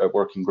Data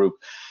Working Group,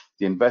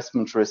 the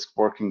Investment Risk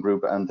Working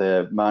Group, and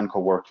the MANCO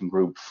Working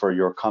Group for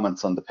your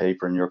comments on the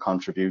paper and your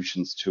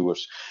contributions to it.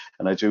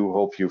 And I do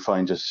hope you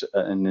find it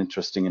an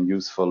interesting and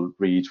useful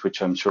read,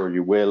 which I'm sure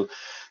you will.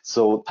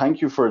 So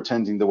thank you for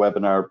attending the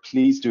webinar.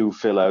 Please do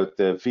fill out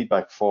the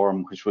feedback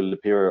form, which will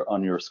appear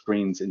on your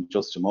screens in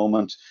just a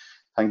moment.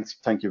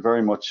 Thank you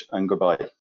very much, and goodbye.